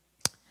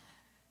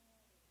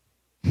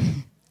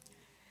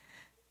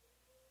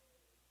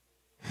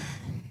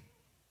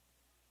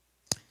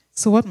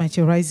 So what might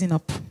you rising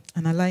up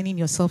and aligning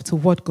yourself to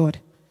what God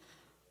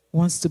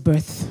wants to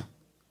birth?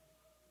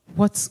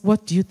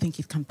 What do you think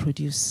it can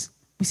produce?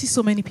 We see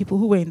so many people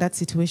who were in that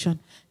situation.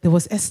 There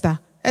was Esther.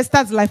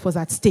 Esther's life was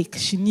at stake.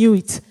 She knew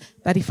it,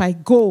 that if I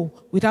go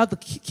without the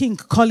king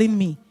calling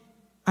me,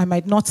 I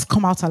might not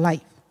come out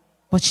alive.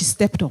 But she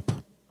stepped up.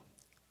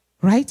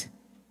 Right?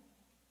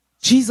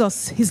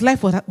 Jesus, his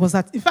life was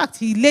at, in fact,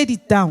 he laid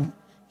it down.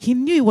 He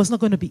knew it was not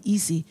going to be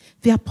easy.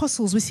 The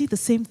apostles, we see the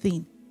same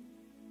thing.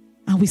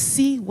 And we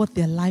see what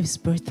their lives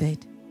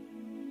birthed.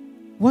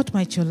 What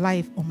might your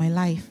life or my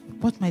life,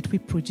 what might we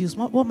produce?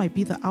 What might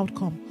be the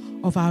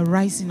outcome of our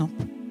rising up,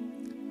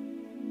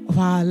 of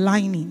our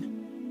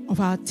aligning,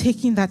 of our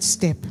taking that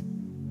step?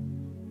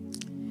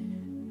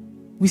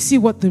 We see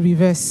what the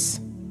reverse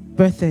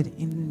birthed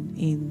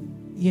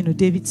in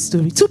David's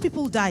story. Two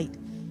people died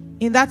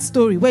in that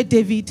story where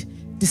David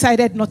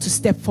decided not to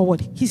step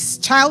forward. His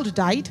child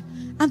died,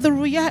 and the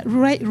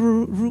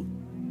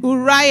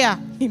Uriah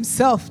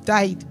himself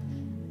died.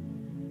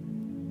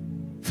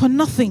 For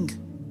nothing.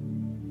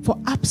 For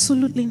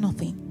absolutely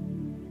nothing.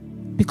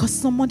 Because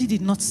somebody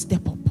did not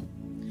step up.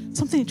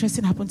 Something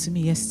interesting happened to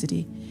me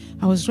yesterday.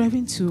 I was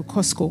driving to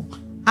Costco.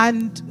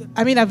 And,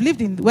 I've lived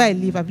in where I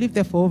live. I've lived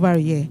there for over a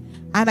year.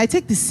 And I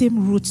take the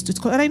same route to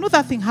Costco. And I know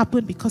that thing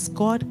happened because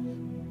God,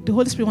 the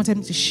Holy Spirit wanted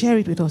me to share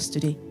it with us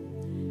today.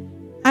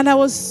 And I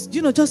was,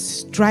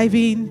 just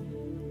driving.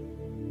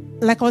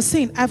 Like I was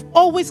saying, I've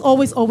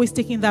always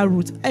taken that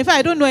route. In fact,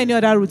 I don't know any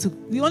other route.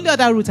 The only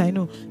other route I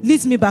know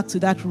leads me back to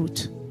that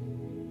route.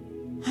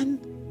 And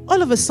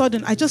all of a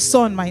sudden, I just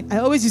saw on I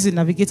always use a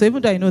navigator,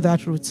 even though I know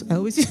that route. I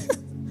always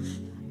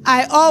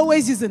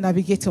use a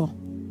navigator.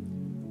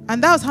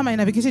 And that was how my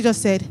navigator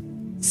just said,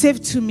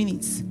 save 2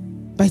 minutes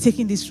by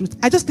taking this route.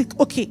 I just clicked,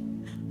 okay.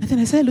 And then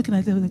I started looking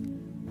at it. I was like,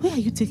 where are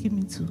you taking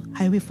me to?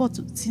 Highway 4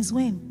 since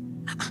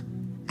when?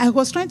 I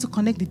was trying to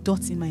connect the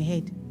dots in my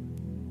head.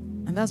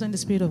 And that's when the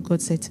Spirit of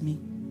God said to me,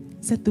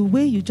 he said, the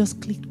way you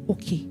just clicked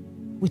okay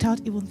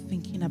without even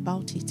thinking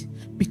about it,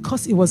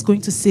 because it was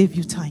going to save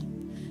you time.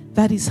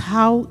 That is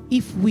how,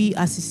 if we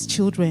as his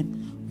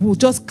children will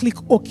just click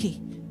okay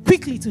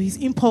quickly to his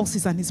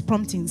impulses and his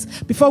promptings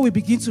before we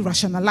begin to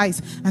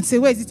rationalize and say,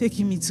 where is it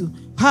taking me to?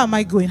 How am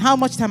I going? How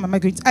much time am I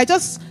going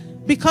to?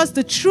 Because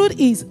the truth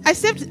is,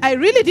 I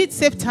really did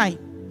save time.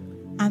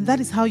 And that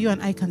is how you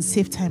and I can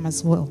save time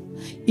as well.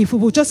 If we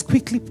will just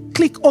quickly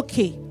click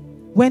okay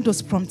when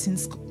those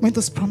promptings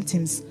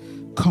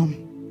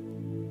come.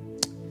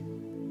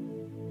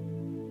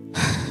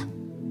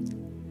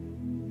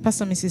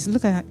 Pastor Mrs.,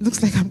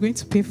 looks like I'm going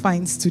to pay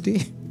fines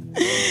today.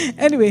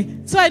 Anyway,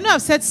 so I know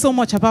I've said so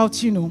much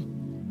about,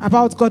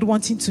 about God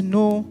wanting to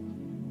know,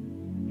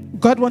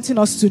 God wanting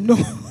us to know.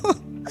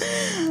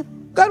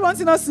 God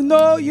wanting us to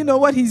know,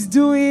 what he's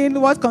doing,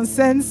 what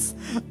concerns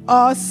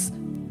us,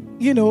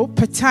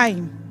 per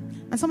time.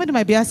 And somebody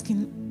might be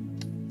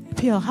asking,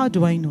 P.L., how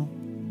do I know?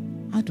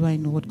 How do I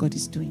know what God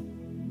is doing?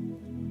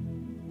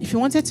 If you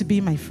wanted to be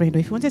my friend, or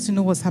if you wanted to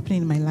know what's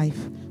happening in my life,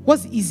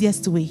 what's the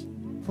easiest way?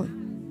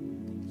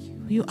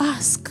 You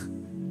ask.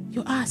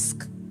 You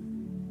ask.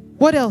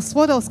 What else?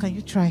 What else can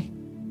you try?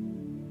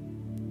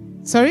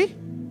 Sorry?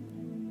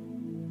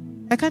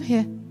 I can't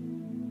hear.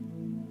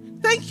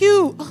 Thank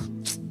you.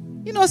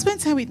 Spend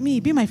time with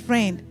me. Be my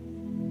friend.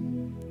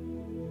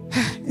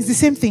 It's the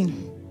same thing.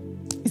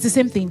 It's the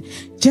same thing.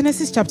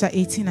 Genesis chapter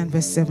 18 and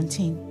verse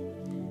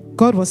 17.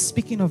 God was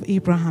speaking of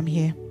Abraham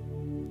here.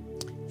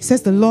 He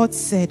says, the Lord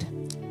said,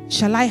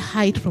 shall I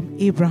hide from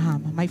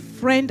Abraham, my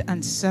friend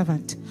and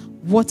servant,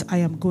 what I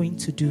am going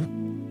to do?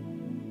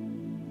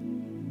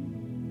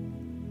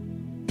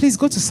 Please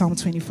go to Psalm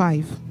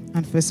 25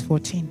 and verse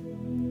 14.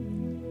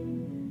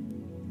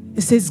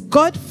 It says,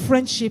 God's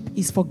friendship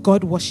is for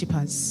God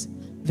worshippers.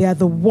 They are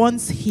the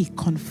ones he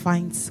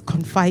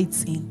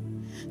confides in.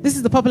 This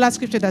is the popular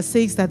scripture that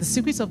says that the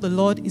secrets of the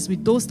Lord is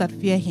with those that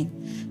fear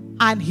him,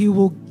 and he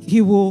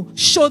will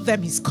show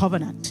them his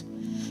covenant.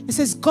 It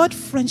says God's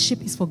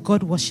friendship is for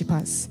God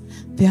worshippers.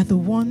 They are the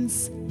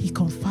ones he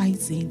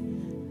confides in.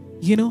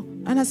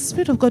 And as the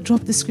Spirit of God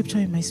dropped this scripture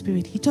in my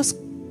spirit, he just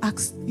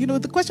asked,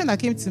 the question that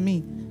came to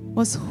me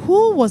was,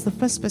 who was the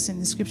first person in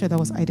the scripture that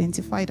was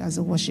identified as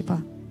a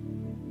worshipper?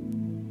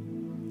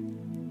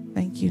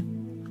 Thank you.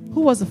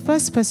 Who was the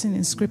first person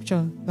in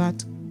scripture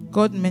that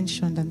God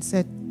mentioned and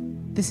said,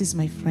 this is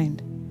my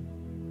friend?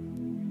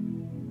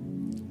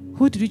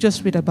 Who did we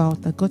just read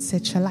about that God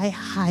said, shall I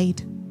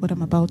hide what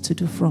I'm about to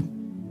do from?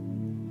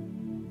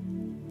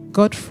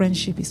 God's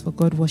friendship is for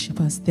God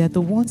worshippers. They are the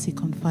ones he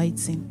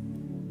confides in.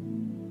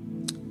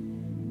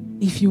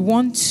 If you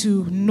want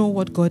to know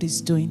what God is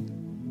doing,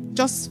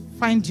 just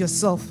find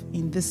yourself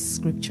in this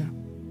scripture.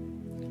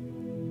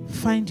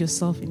 Find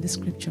yourself in this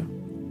scripture.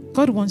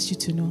 God wants you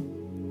to know.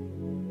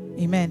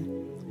 Amen.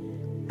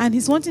 And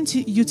he's wanting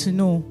you to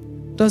know.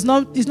 It's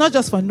not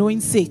just for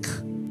knowing sake.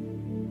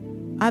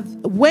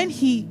 When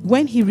he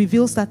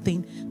reveals that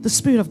thing, the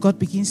Spirit of God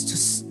begins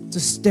to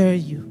stir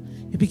you.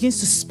 It begins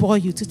to spur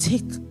you to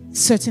take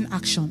certain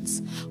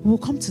actions. We'll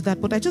come to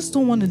that, but I just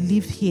don't want to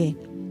leave here,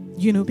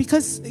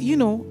 because,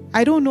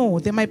 I don't know.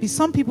 There might be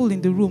some people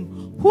in the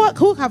room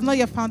who have not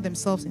yet found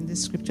themselves in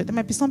this scripture. There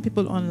might be some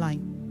people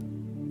online.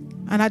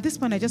 And at this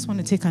point, I just want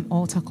to take an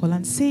altar call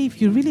and say,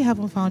 if you really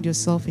haven't found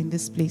yourself in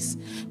this place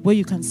where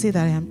you can say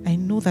that I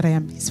know that I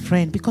am his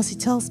friend, because he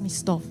tells me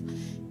stuff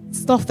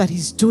that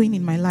he's doing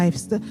in my life.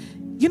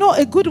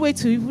 A good way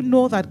to even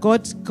know that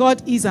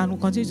God is and will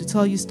continue to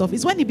tell you stuff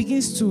is when he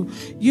begins to,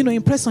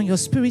 impress on your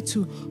spirit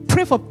to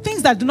pray for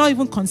things that do not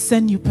even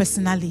concern you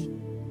personally.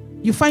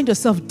 You find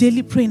yourself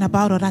daily praying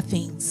about other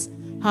things.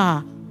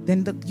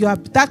 Then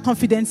that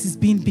confidence is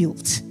being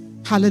built.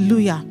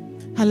 Hallelujah.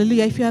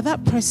 Hallelujah. If you are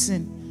that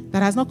person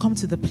that has not come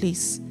to the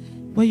place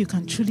where you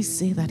can truly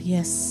say that,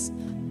 yes,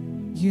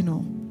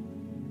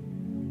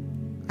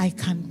 I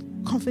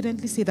can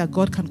confidently say that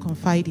God can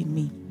confide in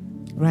me,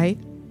 right?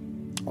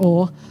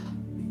 Or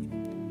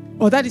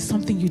that is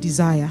something you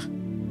desire.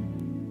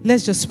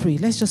 Let's just pray.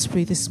 Let's just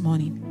pray this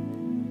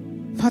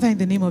morning. Father, in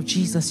the name of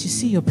Jesus, you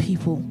see your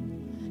people.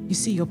 You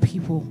see your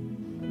people.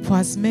 For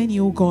as many,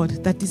 oh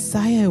God, that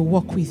desire a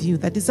walk with you,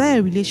 that desire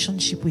a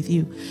relationship with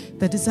you,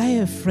 that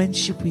desire a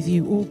friendship with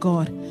you, oh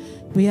God,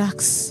 we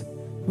ask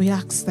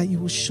that you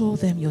will show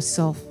them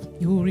yourself.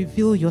 You will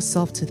reveal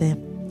yourself to them.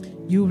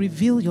 You will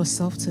reveal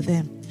yourself to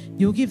them.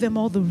 You will give them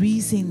all the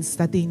reasons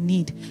that they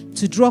need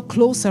to draw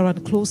closer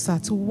and closer,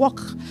 to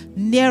walk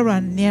nearer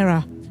and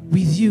nearer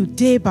with you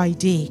day by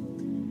day.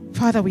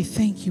 Father, we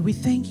thank you. We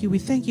thank you. We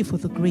thank you for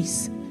the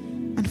grace.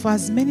 And for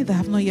as many that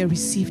have not yet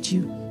received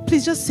you,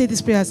 please just say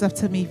these prayers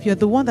after me. If you're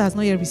the one that has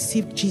not yet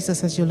received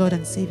Jesus as your Lord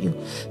and Savior,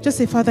 just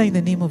say, Father, in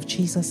the name of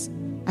Jesus,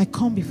 I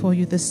come before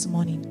you this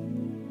morning,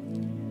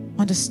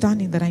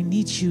 understanding that I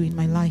need you in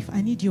my life.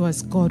 I need you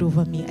as God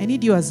over me. I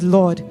need you as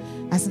Lord,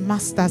 as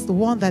Master, as the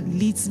one that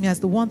leads me, as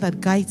the one that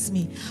guides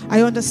me.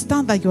 I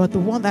understand that you are the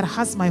one that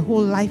has my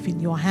whole life in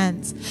your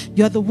hands.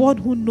 You are the one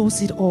who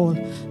knows it all.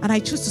 And I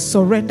choose to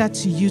surrender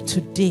to you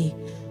today.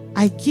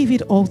 I give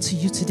it all to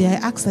you today. I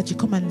ask that you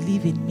come and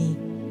live in me.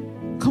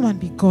 Come and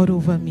be God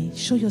over me.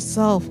 Show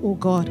yourself, oh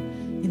God,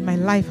 in my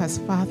life as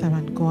Father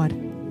and God.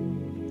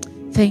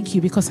 Thank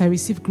you, because I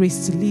receive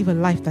grace to live a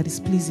life that is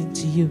pleasing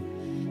to you.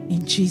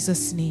 In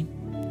Jesus' name.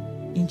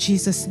 In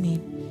Jesus'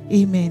 name.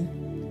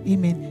 Amen.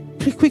 Amen.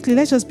 Quickly,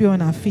 let's just be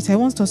on our feet. I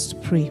want us to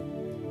pray.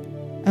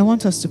 I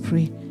want us to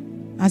pray.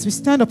 As we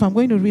stand up, I'm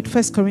going to read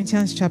 1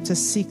 Corinthians chapter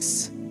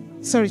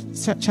 2,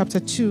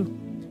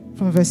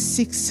 from verse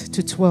 6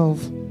 to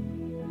 12.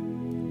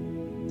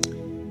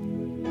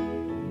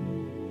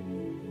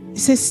 It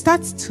says,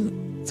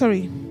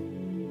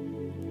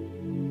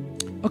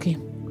 Okay.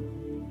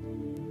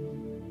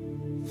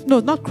 No,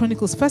 not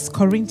Chronicles. 1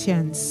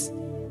 Corinthians.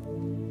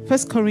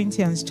 1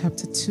 Corinthians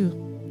chapter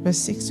 2, verse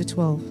 6 to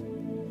 12.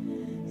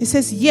 It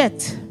says,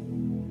 yet,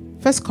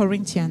 1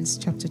 Corinthians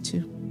chapter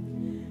 2.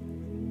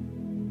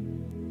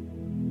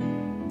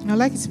 I'd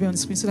like it to be on the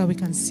screen so that we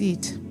can see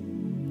it.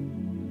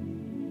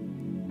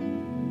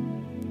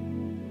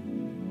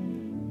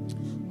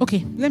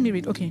 Okay, let me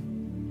read. Okay.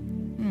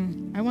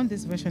 I want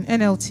this version,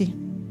 NLT.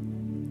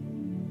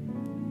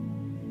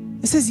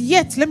 It says,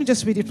 yet, let me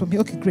just read it from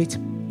here. Okay, great.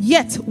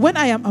 Yet, when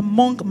I am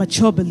among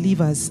mature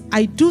believers,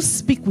 I do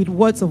speak with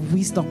words of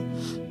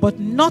wisdom, but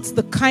not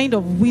the kind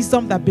of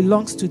wisdom that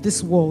belongs to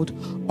this world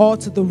or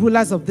to the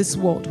rulers of this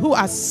world, who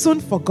are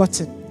soon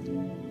forgotten.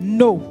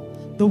 No,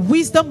 the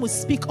wisdom we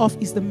speak of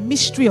is the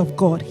mystery of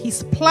God,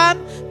 his plan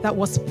that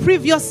was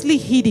previously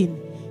hidden,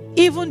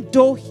 even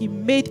though he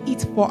made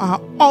it for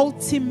our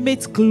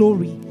ultimate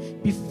glory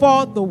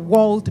before the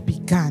world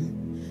began.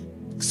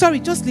 Sorry,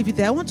 just leave it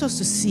there. I want us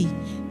to see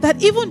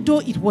that even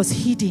though it was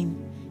hidden,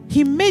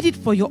 he made it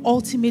for your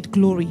ultimate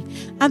glory.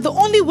 And the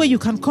only way you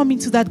can come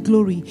into that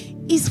glory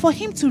is for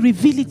him to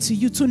reveal it to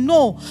you, to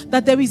know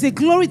that there is a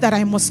glory that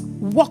I must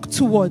walk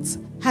towards.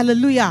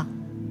 Hallelujah.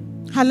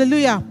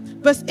 Hallelujah.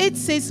 Verse 8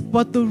 says,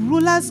 but the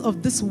rulers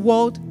of this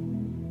world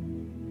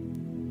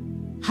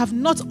have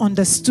not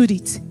understood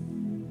it.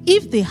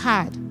 If they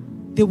had,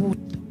 they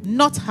would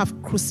not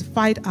have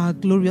crucified our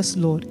glorious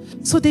Lord.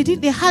 So they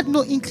had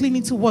no inkling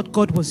into what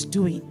God was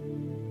doing.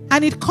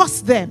 And it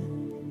cost them.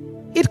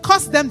 It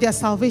cost them their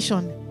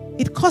salvation.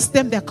 It cost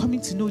them their coming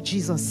to know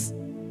Jesus.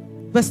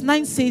 Verse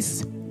 9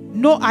 says,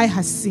 no eye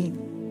has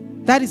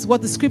seen. That is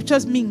what the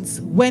scriptures means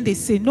when they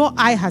say, no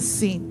eye has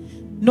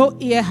seen, no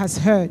ear has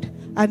heard,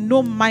 and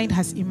no mind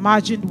has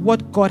imagined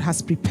what God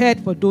has prepared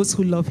for those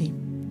who love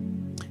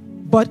him.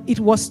 But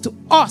it was to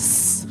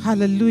us,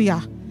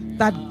 hallelujah,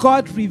 that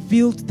God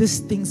revealed these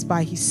things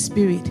by his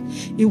Spirit.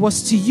 It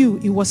was to you,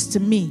 it was to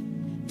me.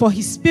 For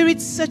his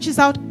Spirit searches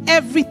out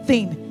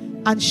everything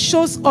and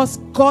shows us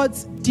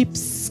God's deep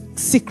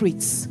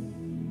secrets.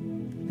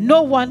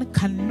 No one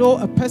can know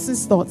a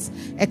person's thoughts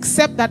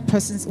except that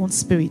person's own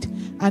spirit.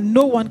 And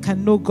no one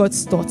can know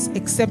God's thoughts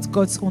except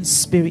God's own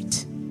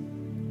spirit.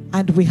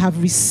 And we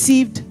have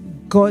received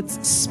God's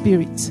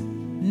Spirit,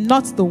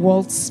 not the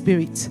world's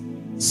spirit,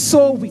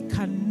 so we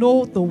can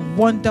know the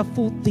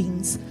wonderful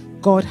things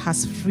God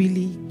has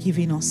freely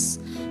given us.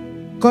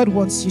 God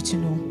wants you to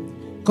know.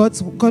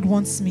 God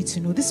wants me to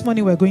know. This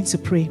morning we're going to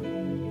pray.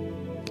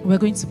 We're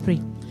going to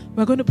pray.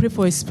 We're going to pray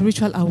for a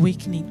spiritual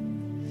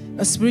awakening,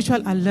 a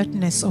spiritual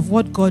alertness of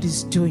what God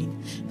is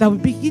doing, that we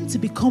begin to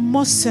become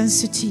more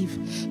sensitive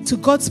to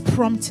God's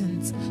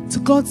promptings,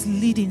 to God's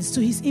leadings, to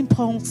his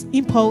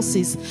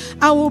impulses.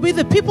 And we'll be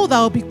the people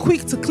that will be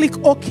quick to click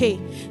okay.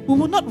 We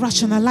will not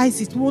rationalize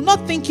it. We will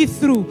not think it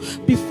through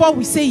before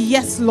we say,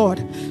 yes,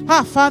 Lord.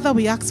 Father,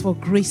 we ask for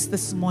grace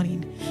this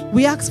morning.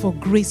 We ask for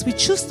grace. We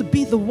choose to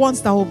be the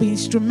ones that will be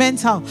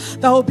instrumental,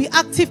 that will be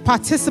active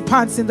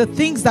participants in the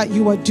things that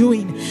you are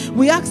doing.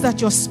 We ask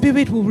that your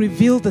Spirit will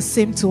reveal the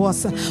same to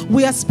us.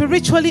 We are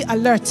spiritually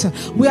alert.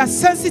 We are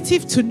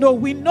sensitive to know.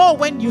 We know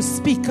when you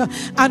speak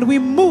and we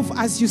move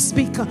as you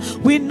speak.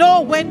 We know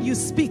when you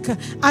speak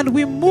and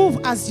we move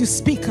as you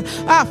speak.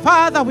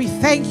 Father, we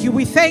thank you.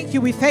 We thank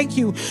you. We thank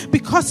you,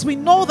 because we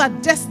know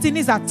that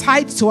destinies are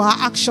tied to our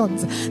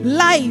actions.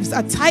 Lives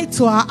are tied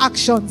to our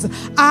actions.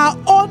 Our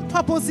own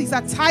purposes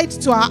are tied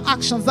to our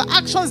actions. The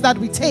actions that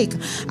we take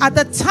at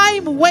the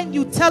time when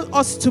you tell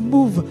us to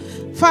move.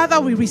 Father,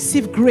 we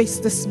receive grace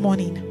this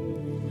morning.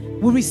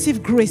 We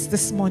receive grace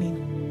this morning.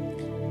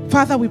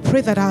 Father, we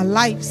pray that our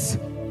lives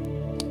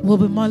will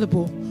be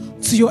malleable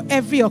to your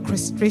every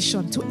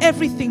orchestration, to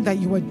everything that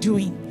you are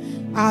doing.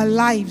 Our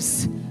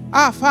lives,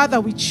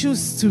 Father, we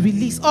choose to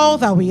release all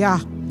that we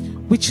are.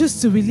 We choose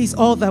to release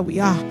all that we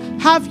are.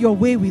 Have your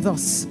way with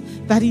us,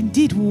 that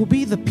indeed we will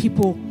be the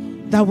people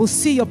that will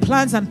see your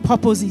plans and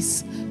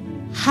purposes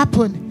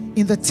happen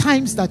in the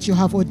times that you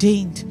have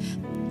ordained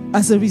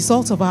as a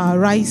result of our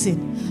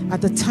rising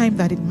at the time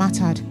that it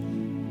mattered.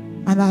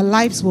 And our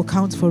lives will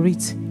count for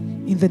it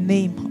in the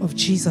name of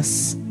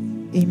Jesus.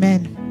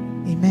 Amen.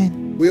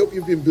 Amen. We hope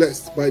you've been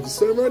blessed by the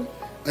sermon.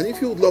 And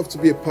if you would love to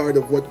be a part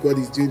of what God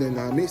is doing in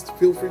our midst,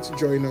 feel free to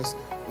join us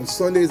on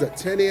Sundays at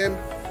 10 a.m.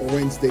 or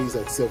Wednesdays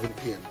at 7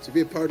 p.m. To be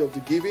a part of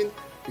the giving,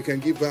 you can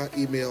give our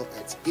email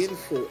at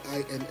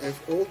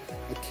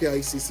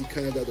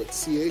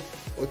info@kicccanada.ca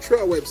or through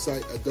our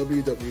website at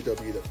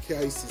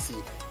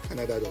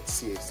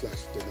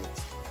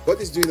www.kicccanada.ca/donate. God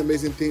is doing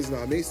amazing things in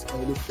our midst, and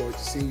we look forward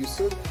to seeing you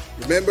soon.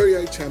 Remember, you're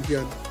a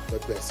champion.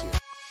 God bless you.